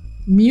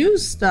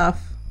Muse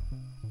stuff.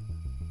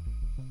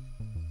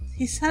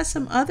 He's had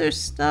some other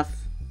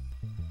stuff.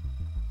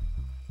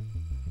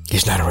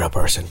 He's not a real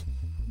person.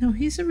 No,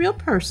 he's a real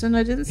person.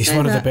 I didn't say that. He's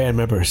one of the band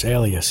members,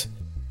 Alias.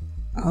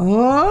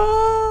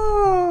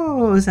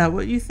 Oh, is that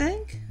what you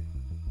think?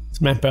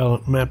 It's Matt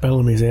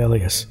Bellamy's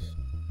Alias.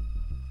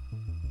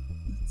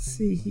 Let's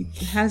see. He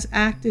has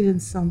acted in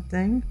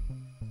something.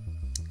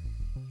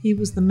 He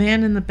was the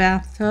man in the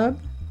bathtub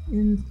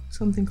in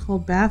something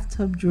called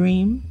Bathtub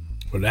Dream.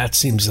 Well, that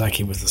seems like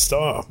he was the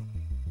star.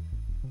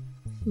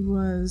 He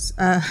was,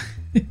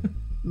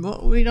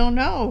 well, we don't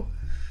know.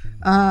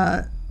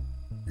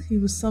 He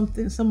was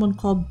someone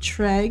called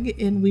Treg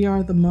in We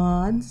Are the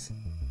Mods.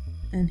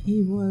 And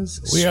he was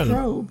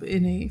Strobe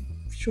in a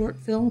short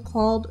film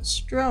called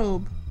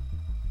Strobe.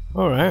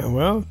 All right,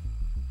 well,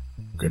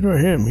 good for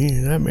him.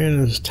 That man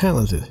is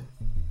talented.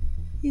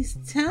 He's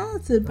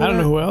talented, but I don't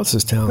know who else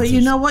is talented. But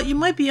you know what? You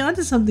might be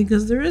onto something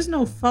because there is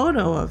no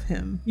photo of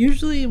him.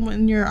 Usually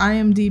when you're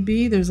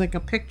IMDb, there's like a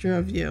picture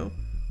of you.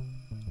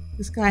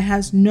 This guy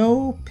has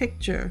no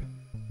picture.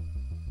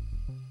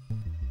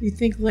 You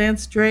think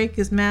Lance Drake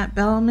is Matt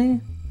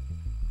Bellamy?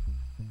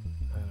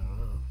 I don't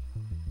know.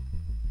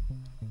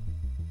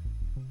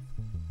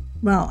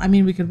 Well, I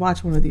mean, we could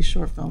watch one of these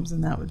short films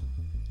and that would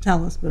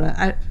tell us, but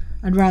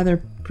I'd rather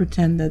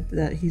pretend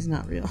that he's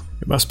not real.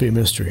 It must be a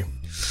mystery.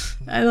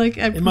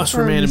 It must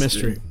remain a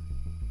mystery.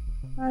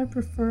 I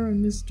prefer a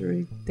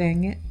mystery,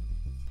 dang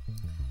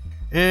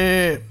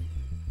it.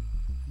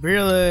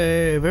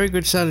 Really, very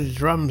good sounding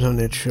drums on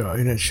that show.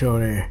 In that show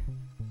there,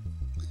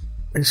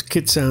 this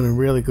kit sounded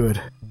really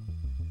good.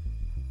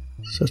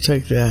 So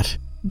take that.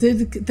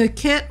 The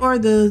kit or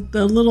the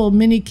little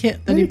mini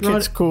kit that he brought?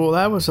 Kit's cool.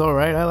 That was all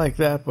right. I like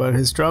that, but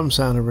his drums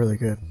sounded really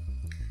good.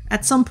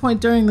 At some point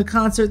during the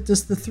concert,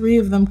 just the three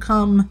of them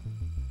come,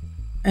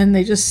 and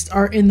they just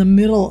are in the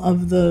middle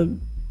of the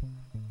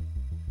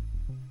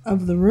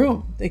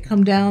room. They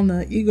come down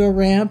the ego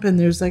ramp, and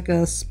there's like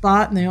a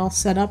spot, and they all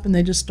set up, and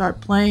they just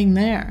start playing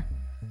there.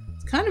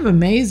 It's kind of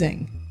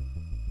amazing.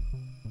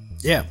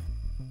 Yeah.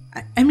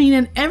 I mean,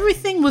 and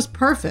everything was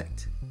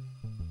perfect.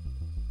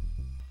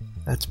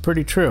 That's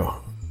pretty true.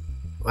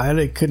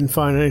 I couldn't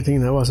find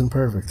anything that wasn't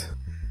perfect.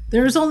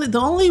 There's the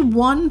only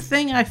one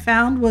thing I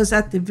found was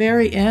at the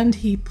very end,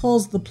 he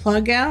pulls the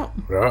plug out.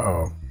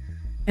 Uh-oh.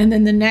 And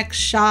then the next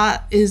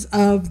shot is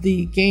of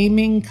the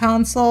gaming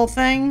console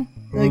thing.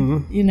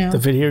 You know, the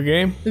video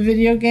game? The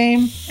video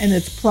game, and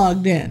it's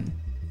plugged in.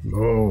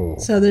 Oh.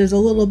 So there's a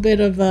little bit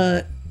of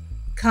a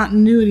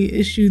continuity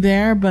issue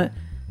there, but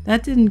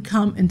that didn't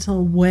come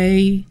until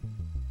way,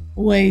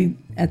 way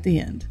at the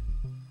end.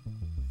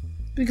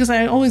 Because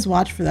I always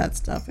watch for that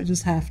stuff. I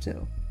just have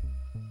to.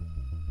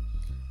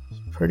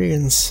 Pretty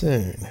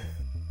insane.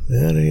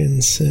 Very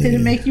insane. Did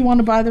it make you want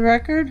to buy the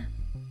record?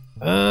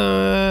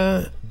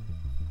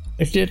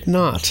 It did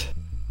not.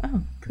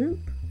 Oh, poop.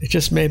 It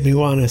just made me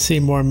want to see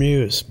more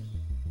Muse.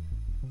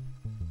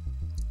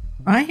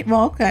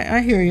 Okay, I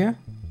hear you.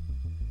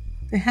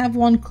 They have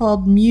one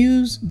called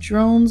Muse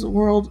Drones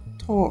World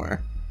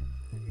Tour.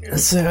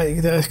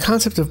 The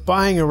concept of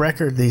buying a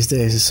record these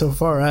days is so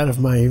far out of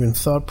my even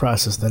thought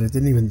process that it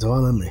didn't even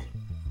dawn on me.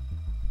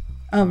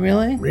 Oh,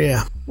 really?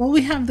 Yeah. Well,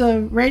 we have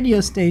the radio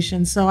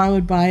station, so I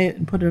would buy it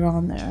and put it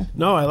on there.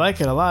 No, I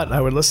like it a lot.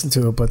 I would listen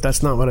to it, but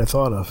that's not what I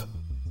thought of.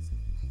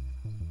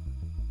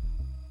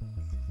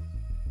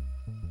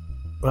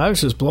 I was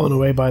just blown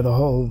away by the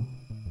whole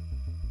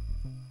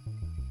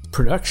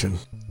production.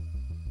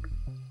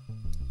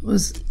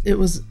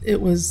 It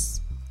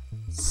was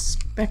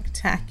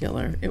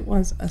spectacular. It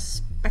was a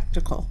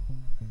spectacle.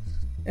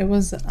 It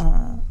was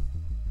I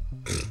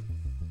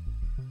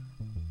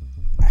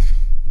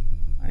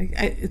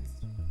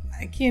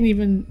can't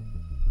even.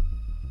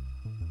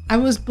 I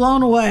was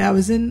blown away. I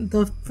was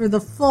for the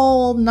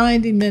full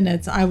 90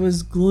 minutes. I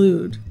was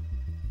glued.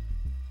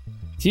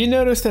 Do you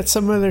notice that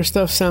some of their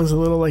stuff sounds a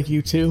little like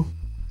U2?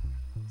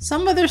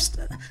 Some of their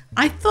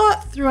I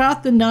thought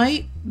throughout the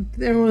night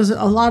there was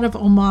a lot of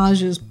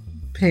homages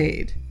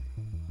paid.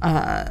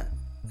 I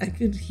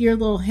could hear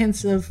little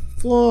hints of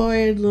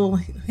Floyd, little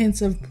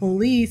hints of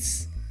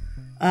Police.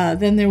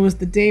 Then there was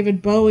the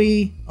David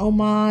Bowie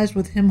homage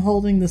with him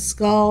holding the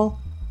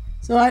skull.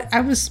 So I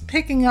was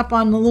picking up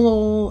on the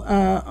little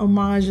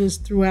homages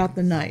throughout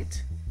the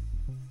night.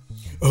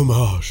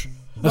 Homage.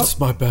 That's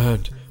my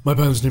band. My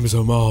band's name is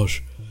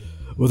Homage.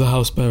 We're the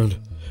house band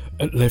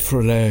at Les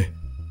Frelets.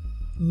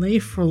 Les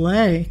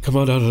Frelets? Come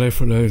on down to Les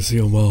Frelets and see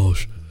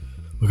Homage.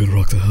 We're going to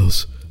rock the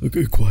house.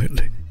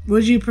 Quietly.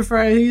 Would you prefer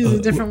I use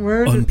a different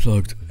word?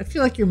 Unplugged. I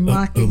feel like you're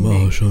mocking me.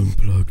 Homage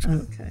Unplugged.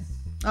 Okay.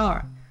 All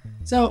right.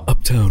 So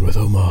Uptown with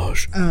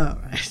Homage. All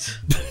right.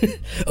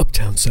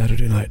 Uptown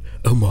Saturday night.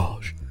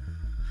 Homage.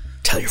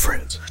 Tell your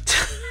friends.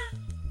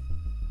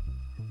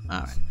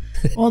 All right.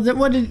 Well,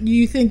 what did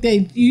you think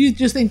you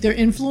just think they're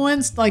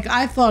influenced? Like,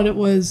 I thought it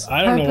was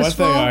I don't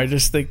purposeful. know what they are. I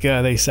just think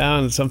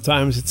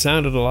sometimes it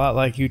sounded a lot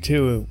like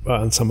U2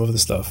 on some of the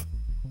stuff.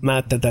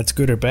 Not that that's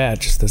good or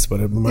bad, just that's what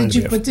it reminds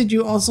me of. But did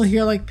you also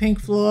hear like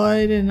Pink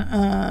Floyd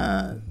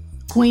and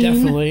Queen?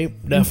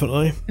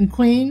 Definitely. And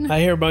Queen? I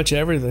hear a bunch of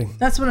everything.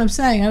 That's what I'm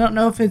saying. I don't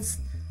know if it's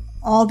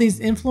all these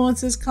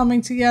influences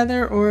coming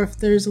together, or if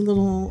there's a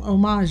little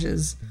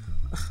homages.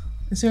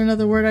 Is there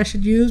another word I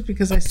should use?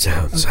 Because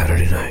Uptown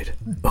Saturday Night.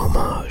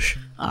 Homage.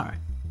 All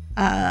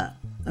right.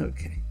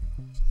 Okay.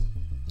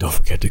 Don't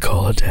forget to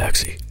call a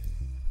taxi.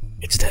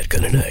 It's that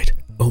kind of night.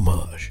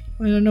 Homage.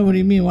 I don't know what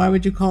you mean. Why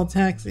would you call a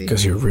taxi?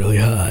 Because you're really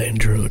high and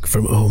drunk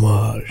from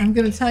homage. I'm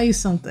going to tell you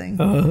something.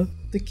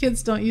 The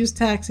kids don't use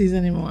taxis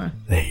anymore.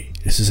 Hey,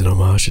 this is an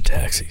homage to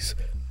taxis.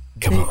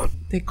 Come on.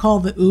 They call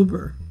the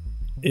Uber.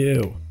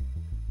 Ew.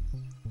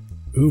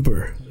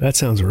 Uber. That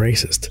sounds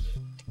racist.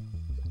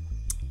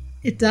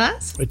 It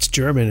does? It's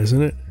German,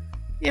 isn't it?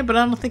 Yeah, but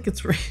I don't think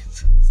it's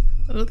racist.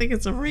 I don't think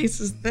it's a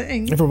racist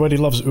thing. Everybody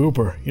loves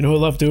Uber. You know who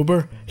loved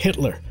Uber?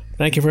 Hitler.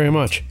 Thank you very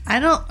much. I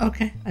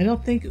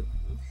don't think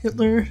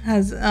Hitler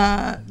has,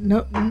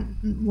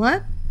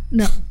 what?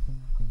 No.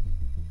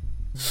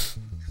 What's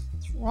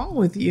wrong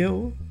with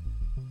you?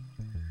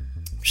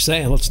 Just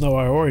saying, let's know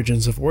our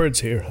origins of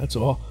words here. That's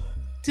all.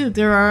 Dude,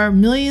 there are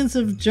millions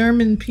of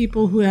German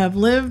people who have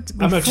lived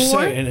before. I'm not just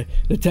saying,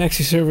 the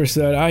taxi service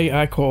that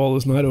I call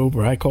is not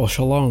Uber. I call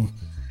Shalom.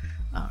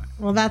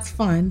 Well, that's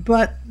fine,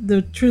 but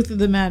the truth of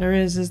the matter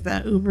is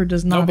that Uber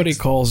does not. Nobody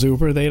calls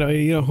Uber. They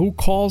don't. Who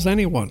calls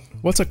anyone?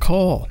 What's a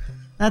call?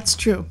 That's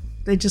true.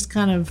 They just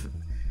kind of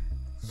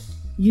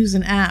use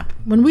an app.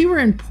 When we were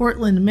in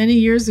Portland many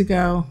years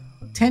ago,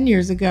 10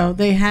 years ago,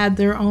 they had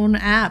their own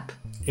app.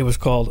 It was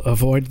called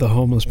Avoid the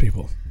Homeless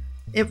People.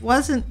 It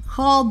wasn't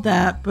called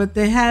that, but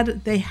they had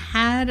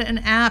an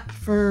app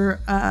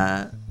for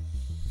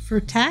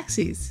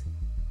taxis.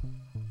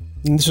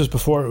 And this was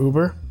before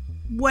Uber?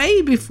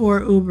 Way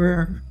before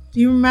Uber. Do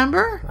you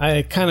remember?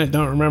 I kind of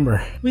don't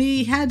remember.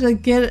 We had to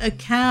get a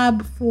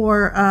cab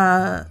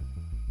to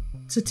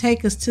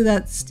take us to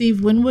that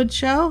Steve Winwood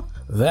show.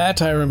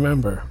 That I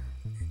remember.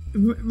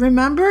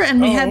 Remember?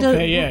 And we had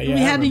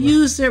to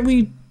use it.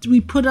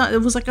 We put on,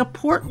 it was like a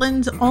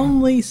Portland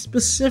only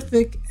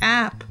specific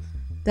app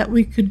that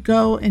we could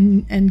go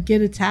and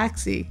get a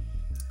taxi.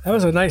 That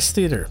was a nice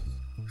theater.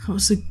 It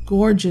was a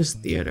gorgeous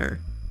theater.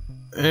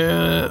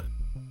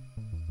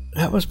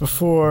 That was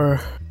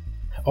before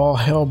all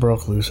hell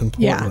broke loose in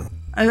Portland.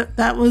 Yeah,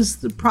 that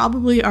was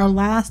probably our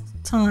last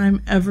time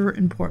ever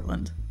in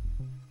Portland.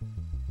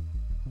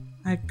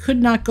 I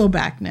could not go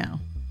back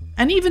now.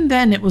 And even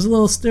then, there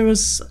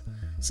was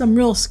some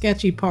real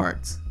sketchy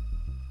parts.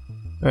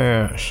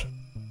 Yes.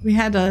 We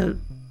had to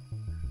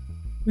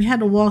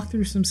walk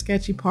through some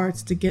sketchy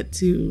parts to get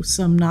to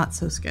some not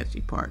so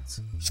sketchy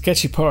parts.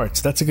 Sketchy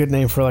parts. That's a good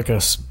name for like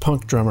a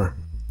punk drummer.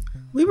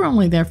 We were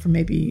only there for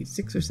maybe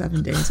 6 or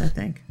 7 days, I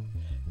think.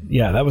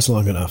 Yeah, that was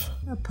long enough.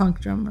 A punk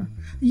drummer.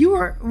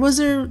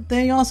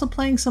 They also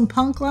playing some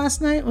punk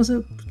last night? Was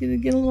it gonna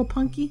get a little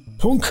punky?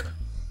 Punk?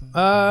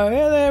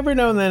 Yeah, every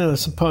now and then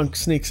some punk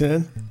sneaks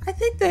in. I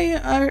think they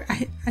are.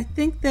 I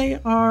think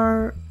they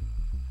are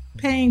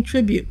paying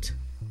tribute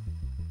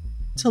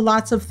to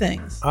lots of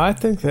things. I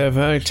think they're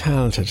very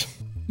talented.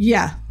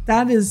 Yeah,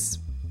 that is.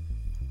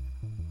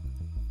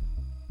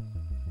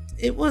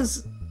 It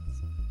was.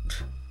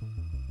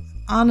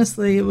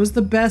 Honestly, it was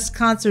the best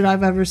concert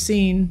I've ever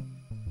seen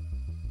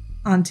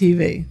on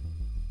TV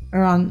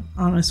or on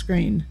a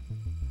screen.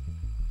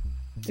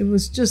 It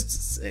was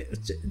just,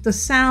 the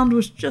sound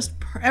was just,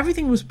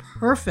 everything was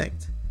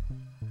perfect.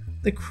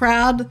 The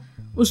crowd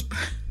was,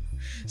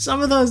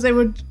 some of those, they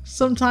would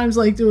sometimes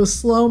like do a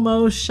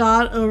slow-mo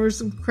shot over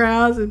some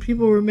crowds and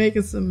people were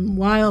making some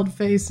wild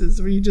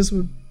faces where you just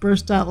would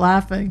burst out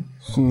laughing.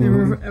 They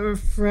were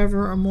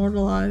forever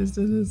immortalized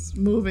in this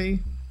movie.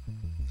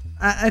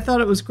 I thought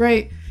it was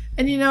great.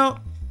 And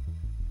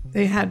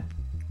they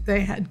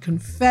had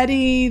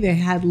confetti, they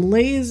had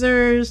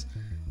lasers,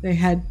 they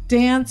had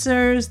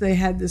dancers, they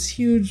had this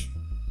huge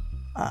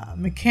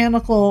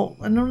mechanical,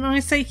 and when I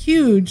say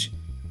huge,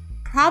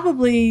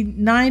 probably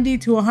 90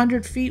 to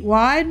 100 feet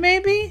wide,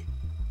 maybe?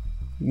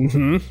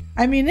 Mm-hmm.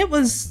 I mean, it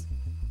was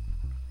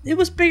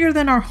bigger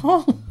than our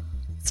home.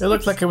 It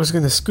looked like it was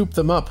going to scoop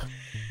them up.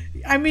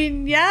 I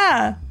mean,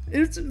 yeah.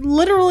 It's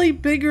literally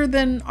bigger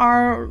than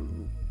our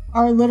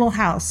little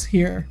house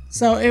here.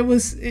 So it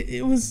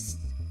was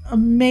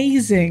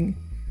amazing.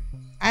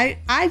 I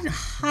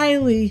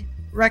highly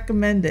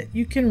recommend it.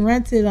 You can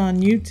rent it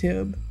on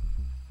YouTube.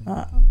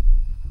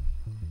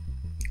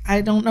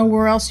 I don't know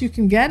where else you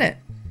can get it.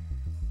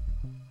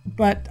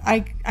 But I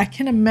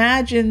can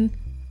imagine,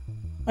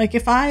 like,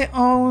 if I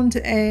owned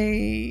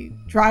a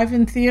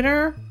drive-in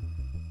theater,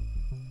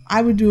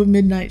 I would do a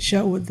midnight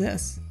show with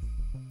this.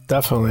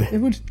 Definitely.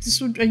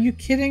 Are you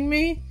kidding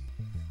me?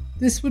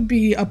 This would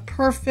be a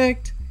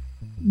perfect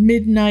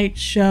midnight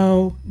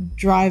show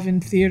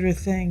drive-in theater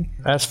thing.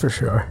 That's for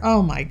sure.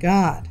 Oh my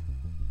God.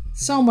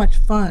 So much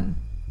fun.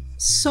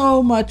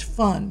 So much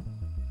fun.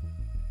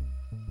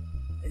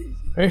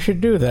 They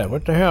should do that.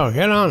 What the hell?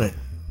 Get on it.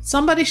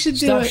 Somebody should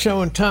do it. Stop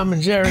showing Tom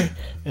and Jerry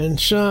and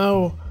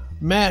show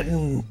Matt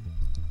and...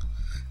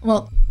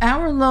 Well,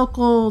 our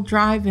local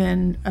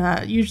drive-in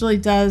usually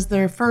does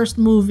their first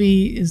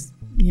movie is,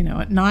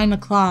 at 9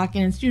 o'clock,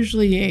 and it's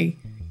usually a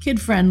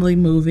kid-friendly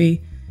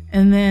movie.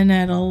 and then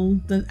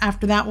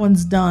after that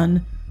one's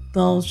done,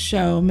 they'll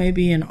show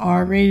maybe an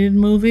R-rated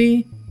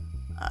movie.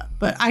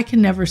 But I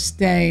can never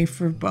stay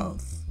for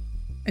both.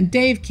 And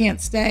Dave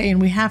can't stay,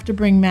 and we have to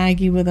bring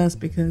Maggie with us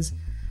because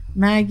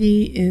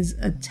Maggie is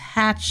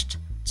attached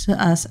to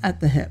us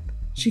at the hip.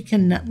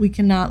 We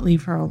cannot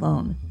leave her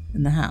alone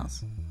in the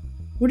house.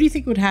 What do you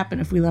think would happen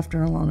if we left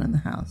her alone in the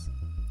house?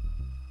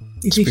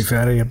 She'd be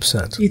very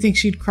upset. Do you think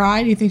she'd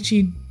cry? Do you think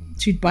she'd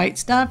bite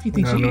stuff? Do you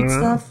think she'd eat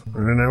stuff? I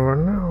never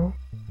know.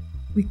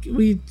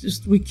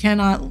 We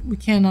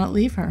cannot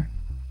leave her.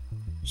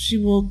 She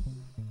will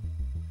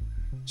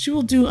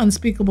do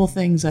unspeakable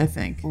things, I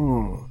think.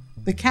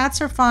 The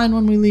cats are fine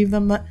when we leave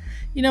them, but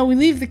we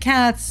leave the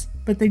cats,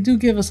 but they do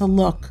give us a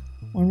look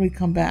when we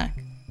come back.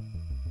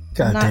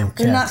 Goddamn cats.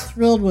 They're not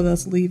thrilled with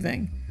us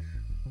leaving.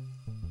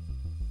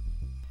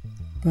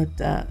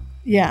 But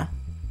yeah,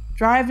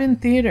 drive-in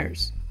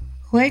theaters.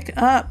 Wake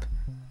up.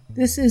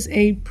 This is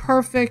a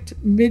perfect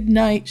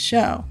midnight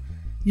show.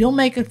 You'll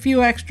make a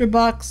few extra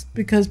bucks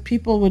because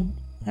people would...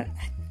 I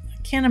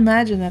can't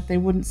imagine that they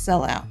wouldn't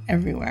sell out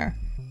everywhere.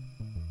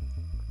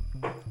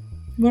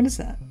 What is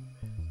that?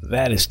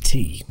 That is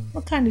tea.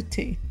 What kind of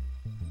tea?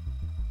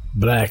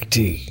 Black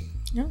tea.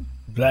 No.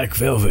 Black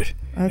velvet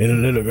in a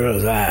little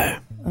girl's eye.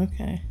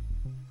 Okay.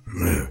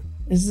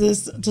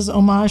 Does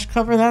Homage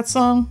cover that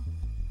song?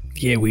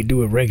 Yeah, we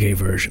do a reggae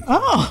version.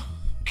 Oh,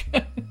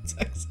 that's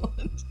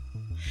excellent.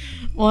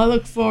 Well, I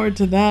look forward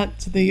to that,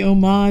 to the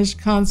Homage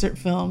concert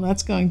film.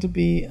 That's going to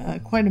be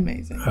quite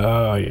amazing.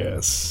 Oh,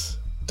 yes.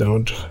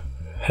 Don't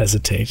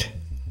hesitate.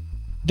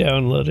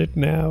 Download it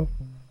now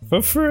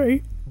for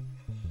free.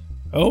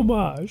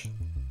 Homage.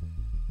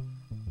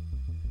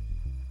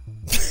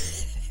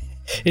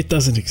 It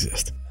doesn't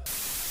exist.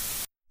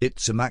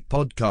 It's a Mac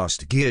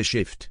podcast. Gear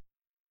shift.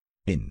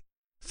 In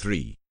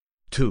 3,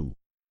 2,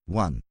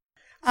 1.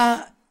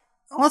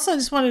 Also, I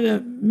just wanted to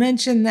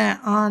mention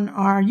that on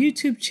our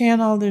YouTube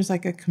channel, there's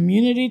like a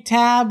community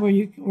tab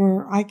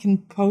where I can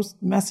post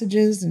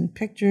messages and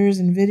pictures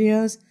and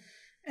videos.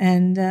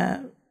 And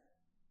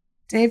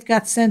Dave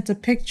got sent a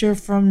picture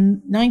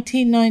from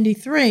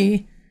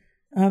 1993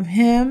 of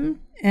him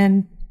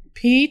and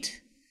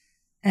Pete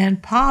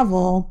and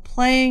Pavel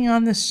playing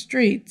on the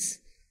streets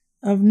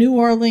of New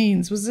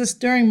Orleans. Was this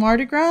during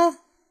Mardi Gras?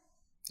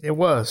 It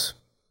was.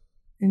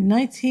 In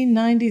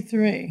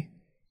 1993.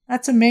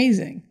 That's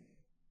amazing.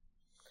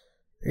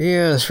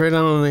 Yeah, it's right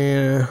down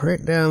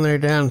there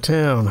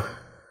downtown. I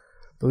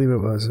believe it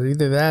was.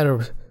 Either that or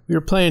we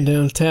were playing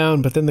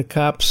downtown, but then the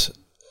cops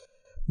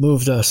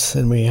moved us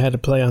and we had to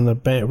play on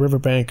the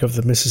riverbank of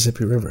the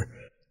Mississippi River,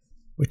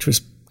 which was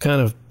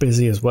kind of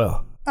busy as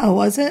well. Oh,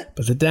 was it?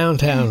 But the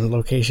downtown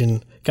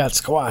location got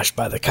squashed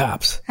by the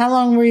cops. How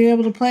long were you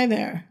able to play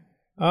there?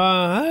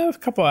 A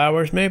couple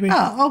hours, maybe.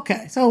 Oh,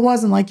 okay. So it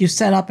wasn't like you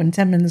set up and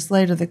 10 minutes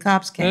later the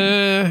cops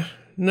came.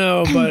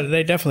 No, but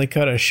they definitely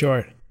cut us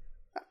short.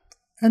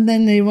 And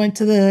then they went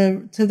to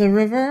the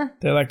river?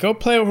 They're like, go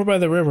play over by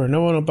the river.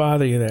 No one will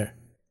bother you there.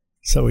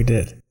 So we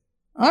did.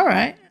 All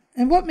right.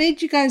 And what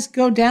made you guys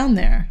go down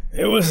there?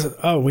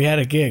 We had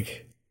a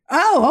gig.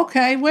 Oh,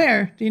 okay.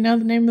 Where? Do you know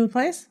the name of the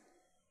place?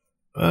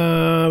 We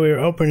were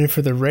opening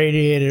for the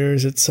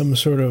Radiators at some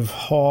sort of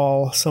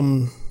hall,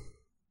 some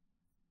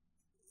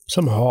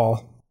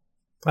hall.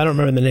 I don't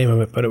remember the name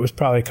of it, but it was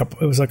probably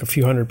it was like a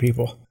few hundred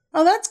people.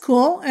 Oh, that's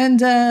cool. And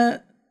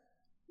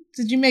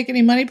did you make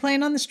any money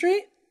playing on the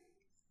street?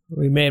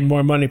 We made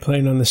more money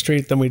playing on the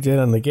street than we did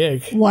on the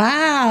gig.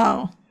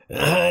 Wow.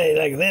 I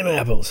like them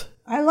apples.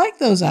 I like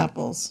those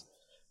apples.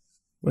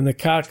 When the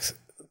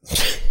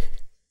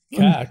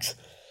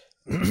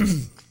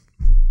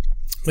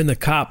when the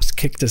cops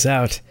kicked us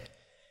out,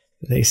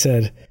 they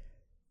said,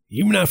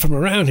 "You're not from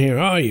around here,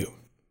 are you?"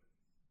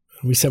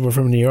 And we said we're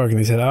from New York, and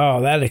they said,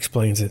 "Oh, that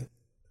explains it."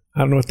 I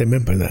don't know what they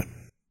meant by that.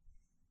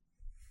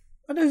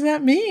 What does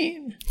that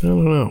mean? I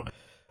don't know.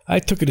 I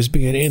took it as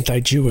being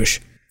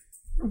anti-Jewish.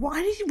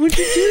 Would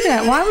you do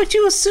that? Why would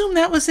you assume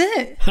that was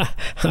it? I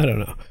don't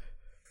know.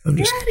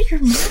 You're out of your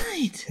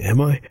mind.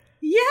 Am I?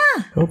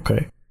 Yeah.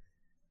 Okay.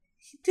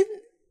 Did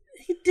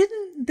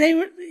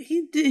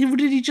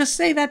he just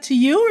say that to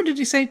you, or did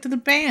he say it to the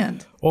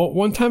band? Well,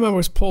 one time I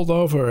was pulled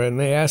over and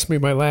they asked me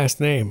my last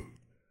name.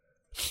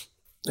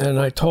 And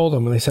I told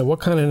them, and they said, "What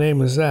kind of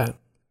name is that?"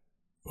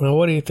 Well,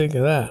 what do you think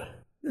of that?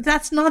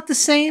 That's not the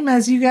same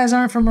as you guys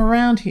aren't from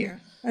around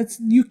here.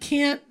 You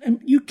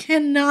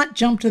cannot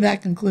jump to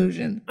that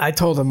conclusion. I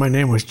told him my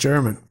name was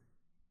German,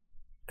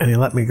 and he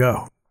let me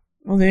go.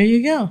 Well, there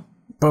you go.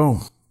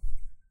 Boom.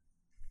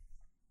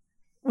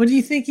 What do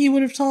you think he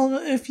would have told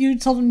if you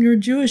told him you were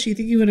Jewish? You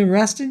think he would have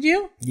arrested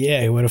you?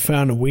 Yeah, he would have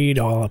found a weed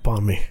all up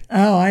on me.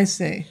 Oh, I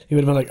see. He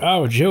would have been like,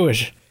 "Oh,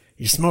 Jewish,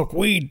 you smoke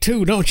weed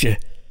too, don't you?"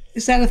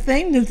 Is that a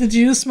thing? Did the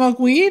Jews smoke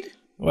weed?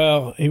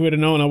 Well, he would have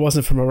known I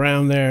wasn't from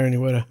around there, and he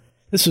would have...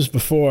 This was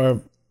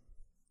before...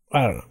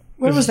 I don't know.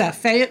 Where was that,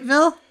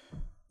 Fayetteville?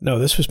 No,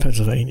 this was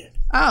Pennsylvania.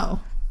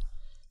 Oh.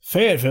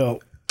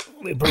 Fayetteville.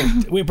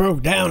 We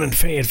broke down in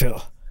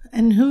Fayetteville.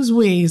 And who's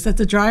we? Is that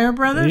the Dreyer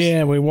brothers?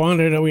 Yeah,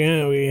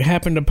 we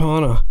happened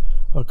upon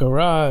a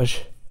garage,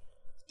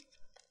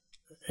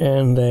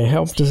 and they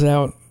helped us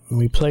out.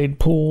 We played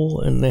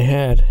pool, and they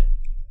had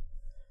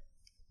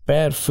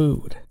bad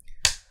food.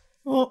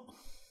 Well,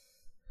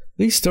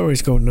 these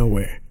stories go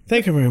nowhere.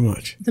 Thank you very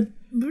much. What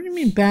do you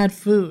mean bad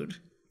food?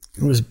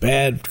 It was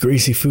bad,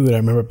 greasy food. I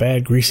remember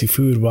bad, greasy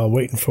food while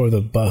waiting for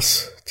the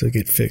bus to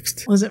get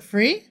fixed. Was it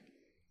free?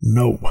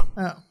 No.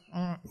 Oh.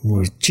 It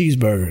was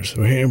cheeseburgers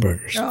or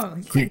hamburgers. Oh,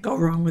 you can't go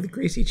wrong with a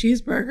greasy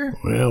cheeseburger.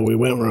 Well, we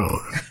went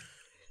wrong.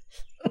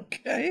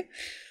 Okay.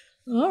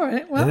 All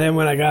right. Well. And then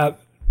when I got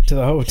to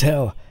the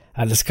hotel,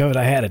 I discovered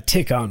I had a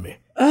tick on me.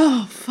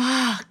 Oh,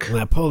 fuck. And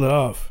I pulled it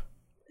off.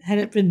 Had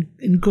it been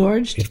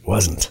engorged? It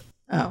wasn't.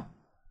 Oh.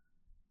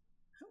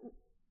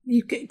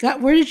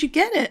 Where did you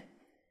get it?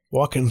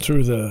 Walking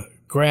through the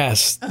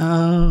grass.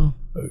 Oh.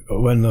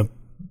 When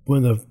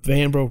the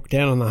van broke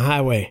down on the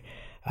highway,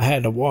 I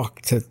had to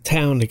walk to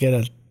town to get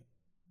a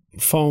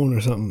phone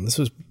or something. This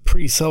was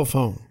pre-cell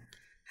phone.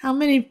 How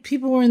many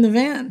people were in the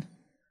van?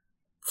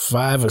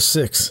 5 or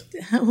 6.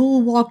 Who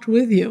walked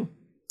with you?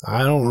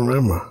 I don't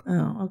remember.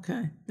 Oh,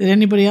 okay. Did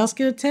anybody else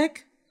get a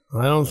tick?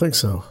 I don't think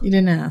so. You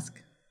didn't ask.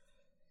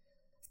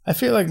 I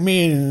feel like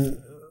me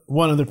and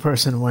one other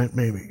person went,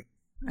 maybe.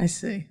 I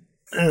see.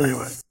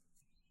 Anyway.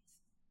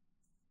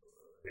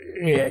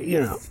 Yeah, you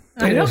know.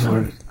 I don't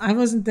know. I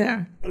wasn't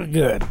there.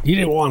 Good. You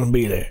didn't want to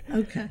be there.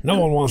 Okay. No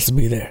one wants to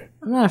be there.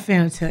 I'm not a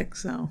fan of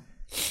ticks, so.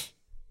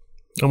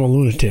 I'm a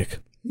lunatic.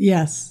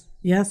 Yes.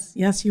 Yes.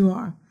 Yes, you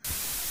are.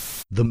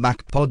 The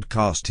Mac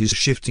Podcast is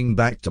shifting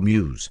back to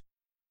Muse.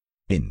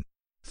 In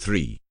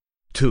 3,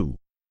 2,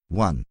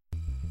 1.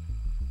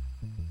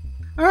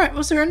 All right.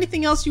 Was there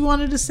anything else you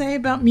wanted to say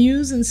about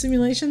Muse and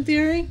simulation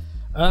theory?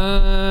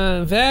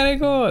 Very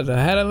good.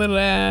 I had a little,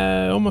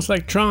 almost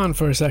like Tron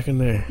for a second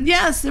there.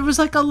 Yes, there was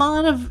like a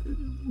lot of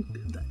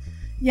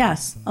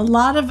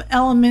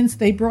elements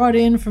they brought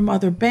in from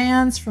other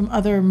bands, from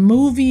other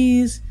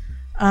movies.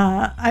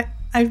 I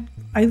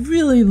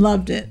really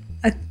loved it.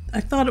 I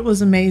thought it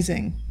was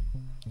amazing.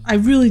 I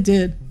really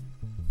did.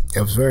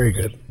 It was very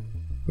good.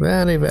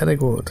 Very, very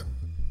good.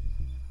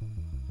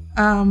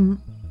 Again,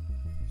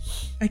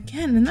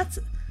 and that's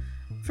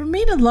for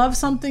me to love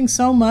something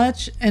so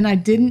much, and I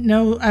didn't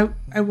know,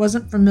 I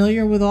wasn't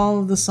familiar with all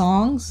of the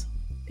songs.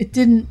 It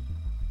didn't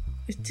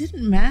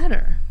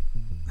matter.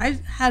 I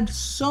had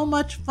so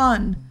much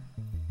fun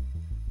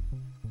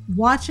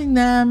watching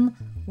them,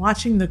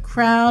 watching the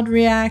crowd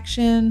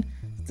reaction.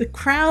 The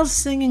crowd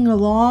singing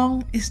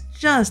along is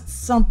just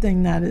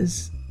something that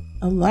is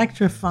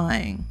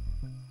electrifying.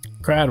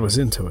 Crowd was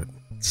into it.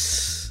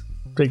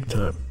 Big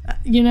time.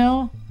 You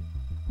know,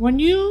 when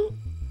you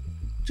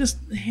just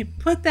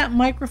put that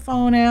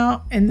microphone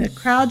out and the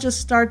crowd just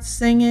starts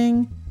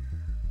singing.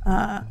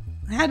 I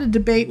had a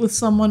debate with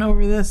someone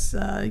over this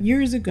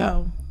years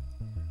ago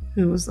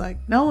who was like,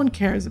 no one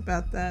cares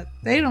about that.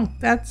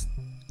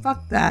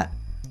 Fuck that.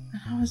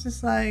 And I was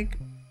just like,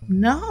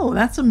 no,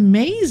 that's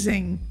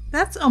amazing.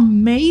 That's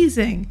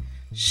amazing.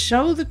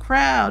 Show the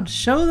crowd,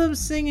 show them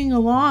singing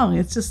along.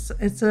 It's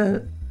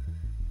a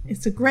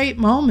great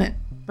moment.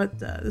 But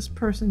this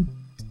person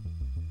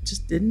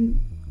just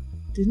didn't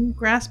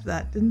grasp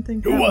that. Didn't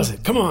think. Who was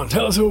it? Come on,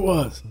 tell us who it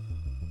was.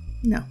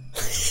 No.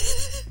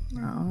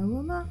 No, I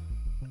will not.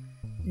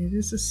 It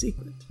is a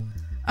secret.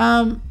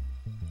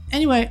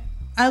 Anyway,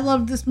 I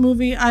love this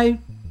movie.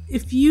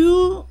 If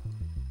you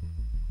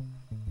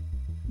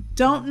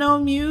don't know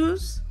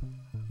Muse,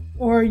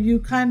 or you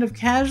kind of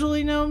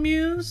casually know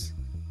Muse,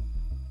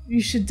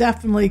 you should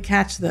definitely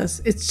catch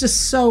this. It's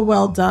just so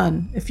well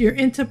done. If you're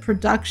into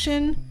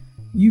production,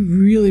 you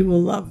really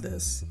will love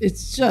this.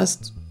 It's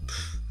just...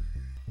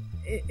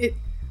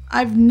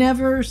 I've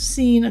never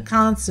seen a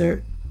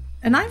concert,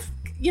 and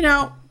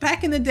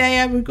back in the day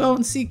I would go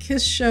and see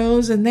Kiss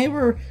shows, and they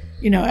were,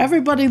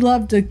 everybody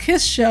loved a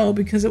Kiss show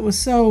because it was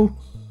so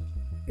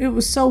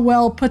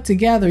well put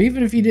together.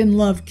 Even if you didn't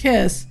love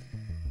Kiss,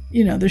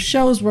 the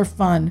shows were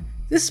fun.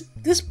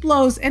 This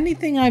blows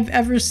anything I've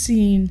ever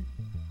seen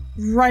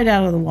right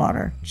out of the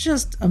water.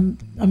 Just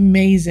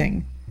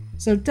amazing.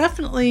 So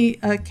definitely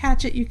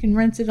catch it. You can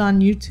rent it on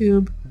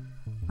YouTube.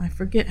 I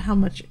forget how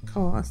much it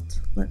cost.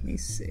 Let me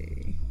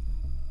see.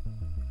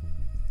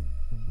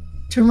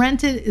 To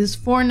rent it is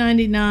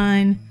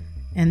 $4.99,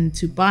 and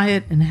to buy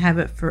it and have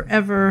it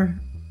forever,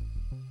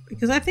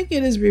 because I think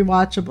it is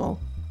rewatchable.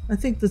 I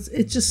think it's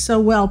just so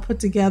well put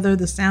together.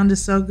 The sound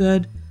is so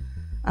good.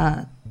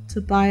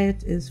 To buy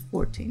it is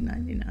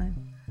 $14.99.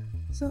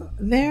 So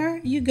there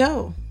you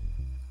go.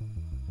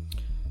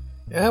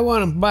 I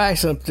want to buy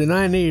something.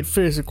 I need a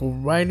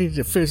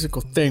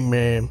physical thing,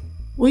 man.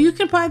 Well, you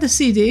can buy the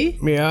CD.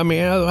 Yeah, how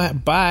do I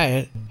buy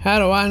it? How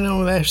do I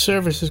know that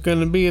service is going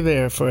to be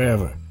there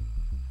forever?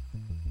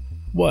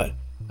 What?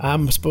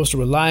 I'm supposed to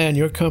rely on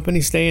your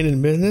company staying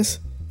in business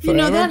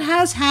forever? That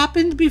has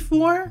happened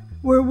before,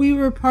 where we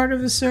were part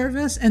of a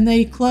service and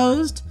they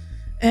closed.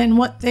 And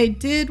what they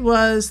did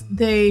was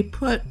they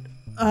put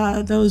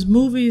those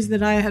movies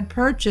that I had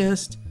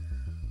purchased,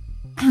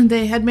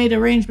 they had made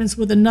arrangements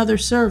with another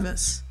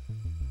service.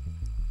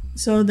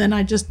 So then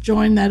I just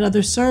joined that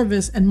other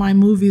service and my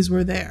movies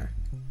were there.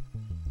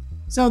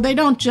 So they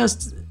don't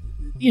just,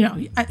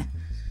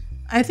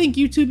 I think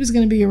YouTube is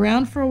going to be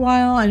around for a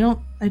while. I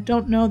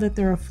don't know that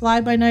they're a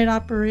fly-by-night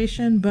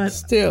operation, but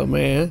still,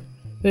 man,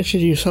 they should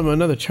use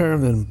another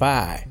term than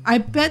buy. I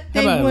bet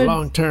they How about would. a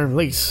long-term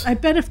lease? I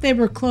bet if they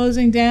were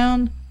closing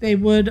down, they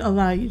would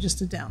allow you just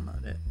to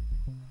download it.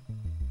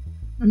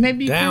 Or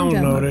maybe you can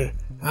download it.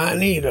 I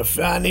need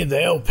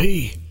the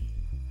LP.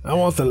 I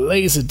want the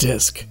laser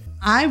disc.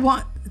 I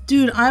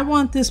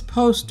want this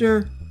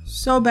poster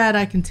so bad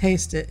I can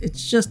taste it.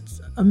 It's just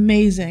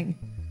amazing.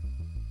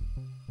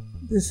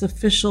 This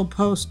official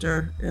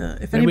poster.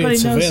 If Maybe anybody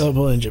it's knows,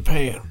 available in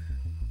Japan.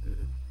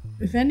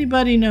 if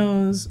anybody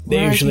knows,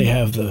 They usually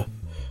have the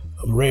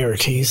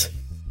rarities.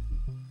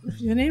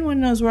 If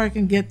anyone knows where I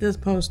can get this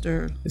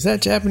poster, Is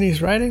that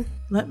Japanese writing?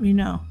 let me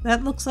know.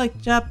 That looks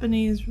like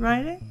Japanese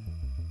writing.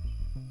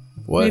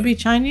 What? Maybe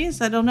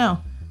Chinese. I don't know.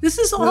 This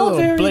is A all little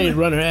very Blade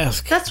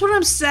Runner-esque. That's what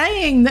I'm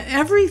saying. That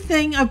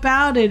everything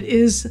about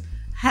it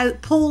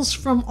pulls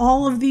from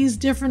all of these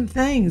different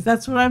things.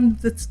 That's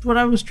what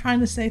I was trying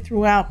to say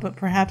throughout, but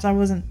perhaps I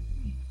wasn't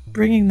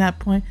bringing that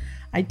point.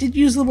 I did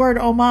use the word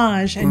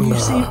homage, and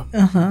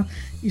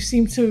you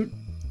seem to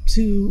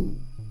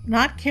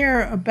not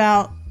care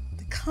about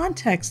the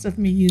context of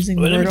me using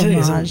the word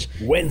homage.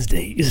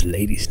 Wednesday is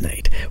ladies'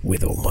 night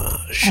with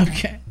homage.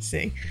 Okay,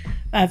 see,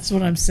 that's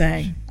what I'm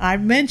saying. I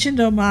mentioned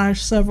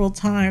homage several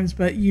times,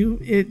 but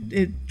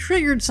it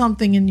triggered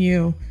something in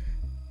you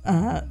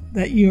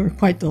that you were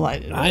quite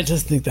delighted with. I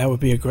just think that would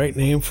be a great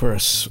name for a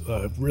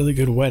really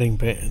good wedding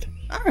band.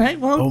 All right,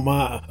 well,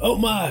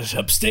 Homage,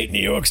 upstate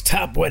New York's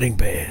top wedding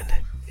band.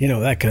 You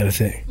know, that kind of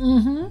thing.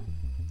 Mm-hmm.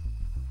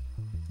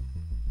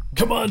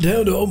 Come on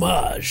down to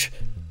Homage.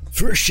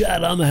 First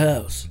shot on the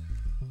house.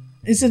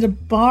 Is it a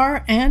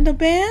bar and a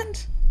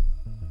band?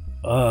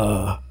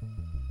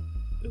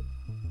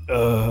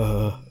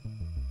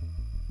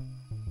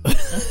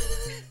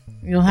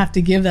 You'll have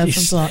to give that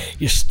some thought.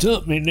 You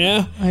stumped me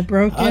now. I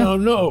broke you. I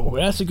don't know.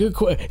 That's a good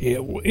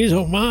question. Is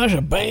Homage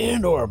a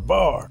band or a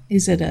bar?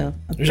 Is it a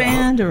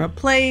band or a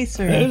place?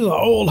 Or There's an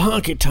old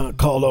honky tonk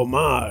called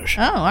Homage.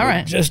 Oh, all right.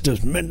 It just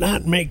does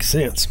not make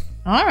sense.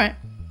 All right.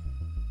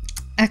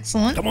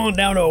 Excellent. Come on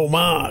down to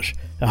Homage,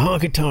 the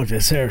honky tonk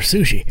that serves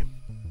sushi.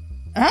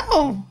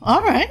 Oh,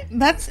 all right.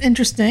 That's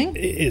interesting.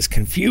 It is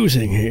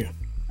confusing here.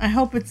 I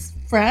hope it's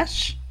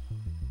fresh.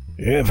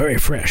 Yeah, very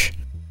fresh.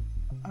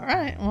 All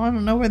right. Well, I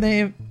don't know where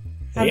they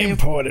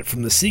import it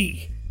from the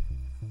sea.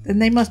 Then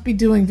they must be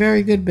doing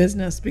very good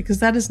business, because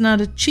that is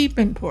not a cheap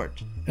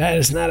import. That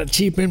is not a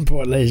cheap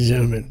import, ladies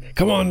and gentlemen.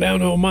 Come on down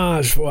to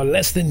Homage for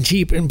less than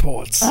cheap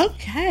imports.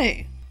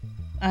 Okay.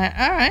 All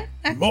right.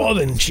 Excellent. More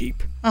than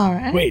cheap. All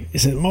right. Wait,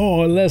 is it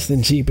more or less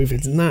than cheap if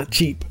it's not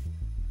cheap?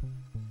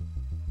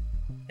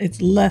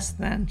 It's less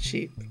than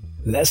cheap.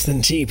 Less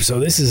than cheap, so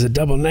this is a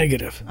double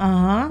negative.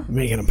 Uh-huh.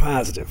 Making a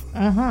positive.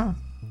 Uh-huh.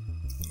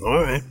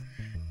 All right.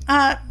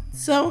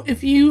 So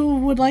if you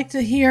would like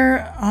to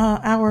hear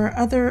our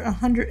other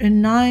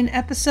 109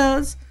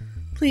 episodes,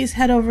 please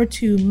head over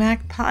to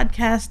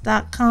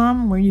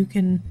macpodcast.com, where you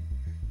can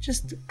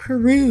just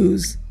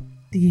peruse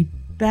the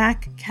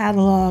back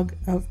catalog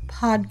of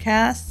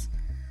podcasts.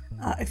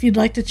 If you'd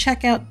like to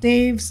check out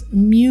Dave's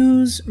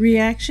Muse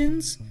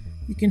reactions,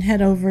 you can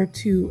head over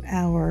to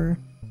our...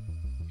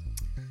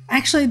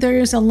 Actually, there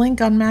is a link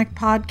on Mac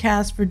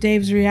Podcast for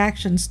Dave's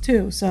reactions,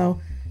 too.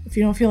 So if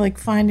you don't feel like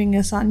finding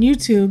us on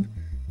YouTube,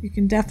 you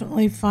can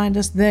definitely find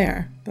us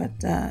there. But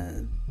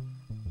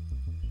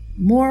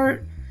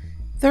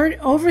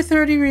over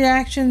 30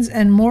 reactions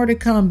and more to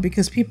come,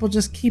 because people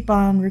just keep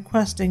on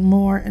requesting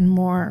more and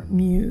more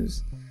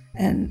Muse.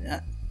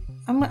 And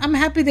I'm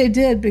happy they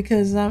did,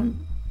 because I've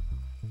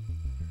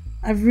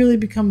really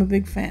become a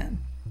big fan.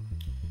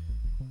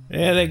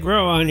 Yeah, they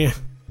grow on you.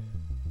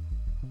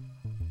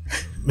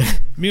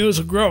 Muse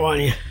will grow on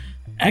you.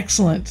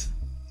 Excellent.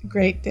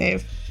 Great,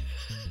 Dave.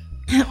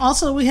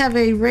 Also, we have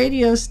a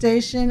radio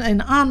station,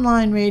 an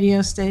online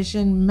radio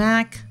station,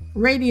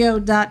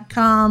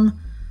 macradio.com,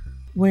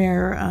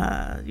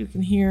 where you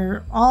can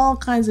hear all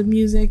kinds of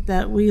music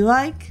that we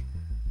like,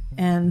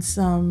 and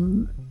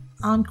some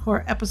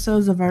encore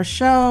episodes of our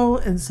show,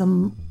 and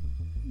some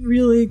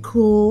really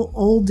cool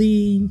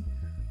oldie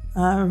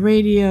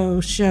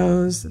radio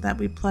shows that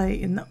we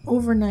play in the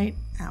overnight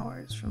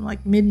hours, from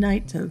like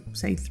midnight to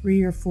say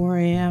 3 or 4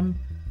 a.m.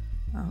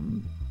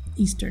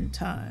 Eastern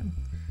time.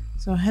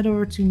 So head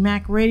over to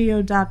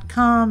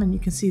macradio.com and you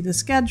can see the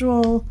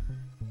schedule,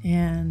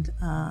 and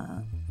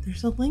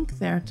there's a link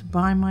there to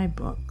buy my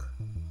book.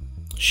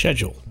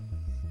 Schedule.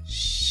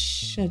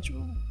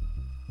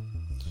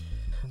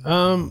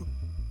 Oh,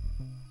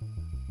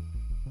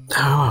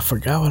 I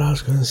forgot what I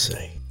was going to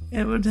say.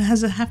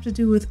 Does it have to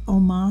do with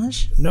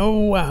homage?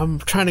 No, I'm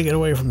trying to get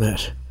away from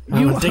that.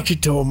 I'm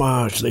addicted to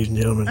homage, ladies and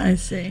gentlemen. I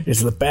see. It's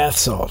the bath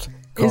salt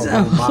called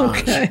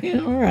homage. Okay,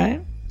 all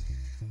right.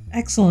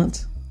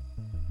 Excellent.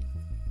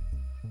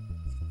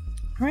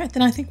 All right,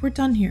 then I think we're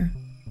done here.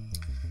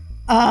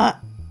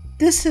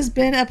 This has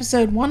been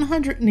episode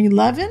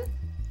 111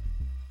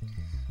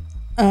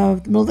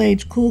 of the Middle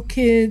Age Cool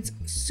Kids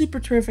Super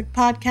Terrific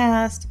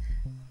Podcast.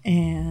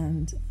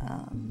 And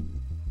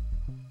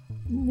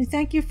we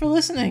thank you for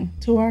listening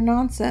to our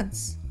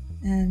nonsense.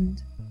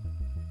 And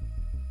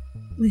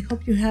we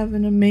hope you have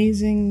an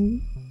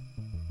amazing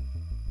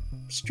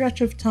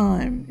stretch of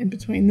time in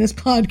between this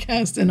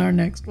podcast and our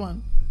next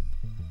one.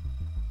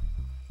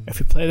 If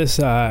you play this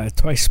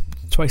twice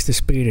the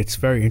speed, it's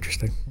very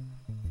interesting.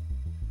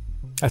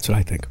 That's what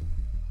I think.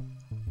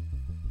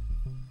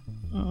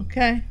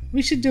 Okay,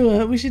 we should do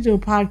a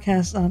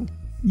podcast on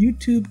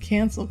YouTube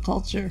cancel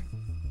culture.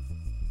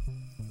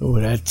 Oh,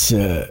 that's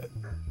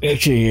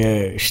actually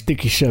a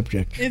sticky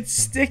subject. It's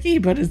sticky,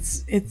 but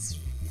it's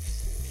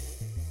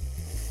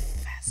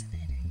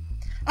fascinating.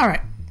 All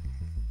right,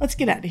 let's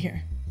get out of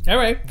here. All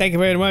right, thank you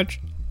very much.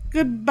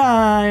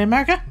 Goodbye,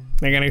 America.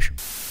 Thank you.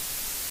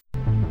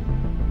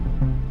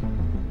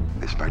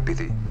 This might be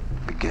the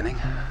beginning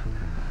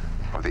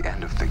or the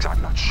end of things.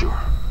 I'm not sure.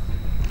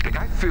 Like,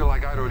 I feel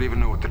like I don't even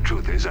know what the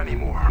truth is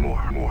anymore.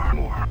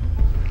 More.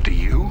 Do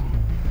you?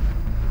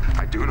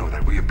 I do know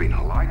that we have been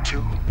lied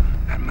to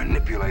and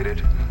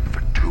manipulated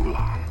for too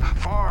long.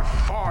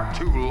 Far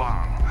too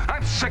long.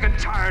 I'm sick and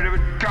tired of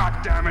it,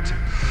 goddammit.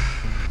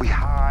 We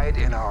hide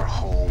in our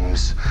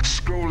homes,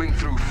 scrolling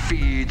through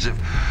feeds of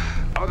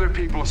other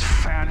people's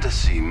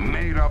fantasy,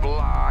 made-up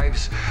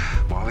lives,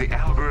 while the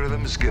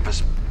algorithms give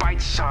us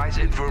bite-sized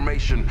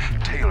information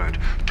tailored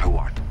to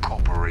what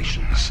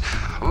corporations,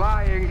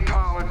 lying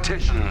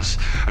politicians,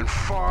 and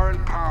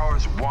foreign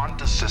powers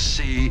want us to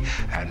see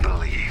and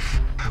believe.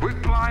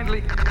 We've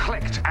blindly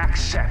clicked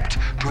accept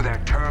to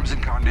their terms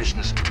and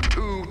conditions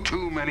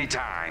too many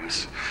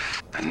times.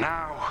 And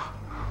now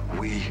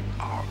we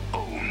are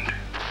owned.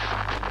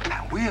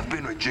 And we have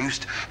been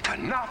reduced to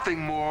nothing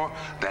more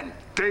than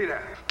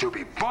data to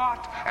be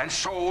bought and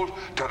sold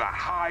to the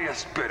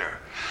highest bidder.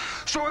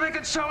 So they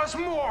can sell us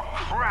more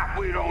crap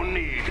we don't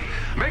need.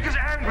 Make us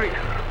angry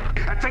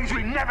at things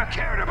we never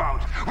cared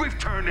about. We've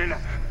turned into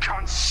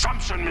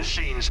consumption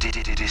machines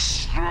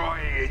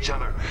destroying each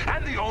other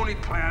and the only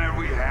planet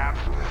we have.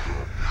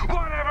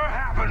 Whatever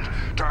happened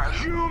to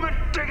human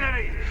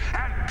dignity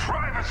and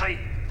privacy?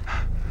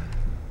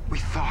 We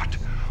thought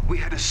we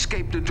had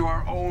escaped into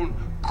our own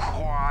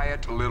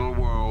quiet little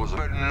worlds,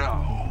 but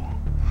no.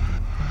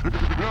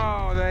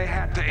 No, they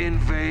had to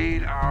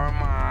invade our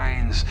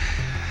minds.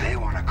 They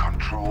want to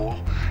control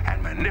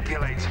and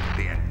manipulate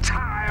the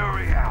entire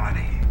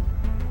reality.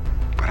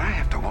 But I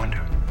have to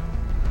wonder,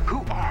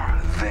 who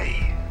are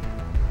they?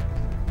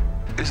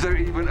 Is there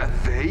even a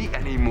they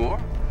anymore?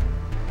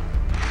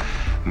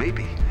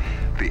 Maybe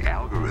the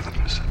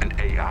algorithms and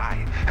AI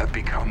have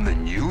become the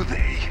new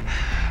they.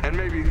 And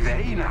maybe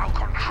they now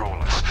control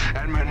us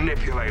and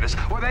manipulate us.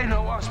 Well, they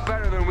know us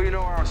better than we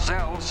know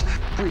ourselves.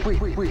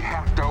 We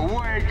have to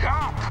wake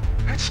up.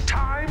 It's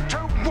time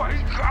to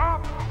wake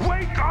up.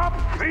 Wake up,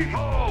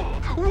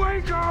 people.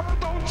 Wake up.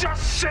 Don't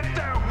just sit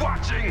there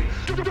watching.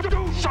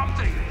 Do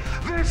something.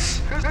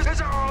 This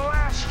is our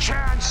last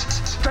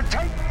chance to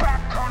take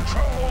back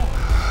control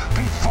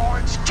before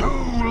it's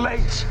too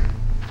late.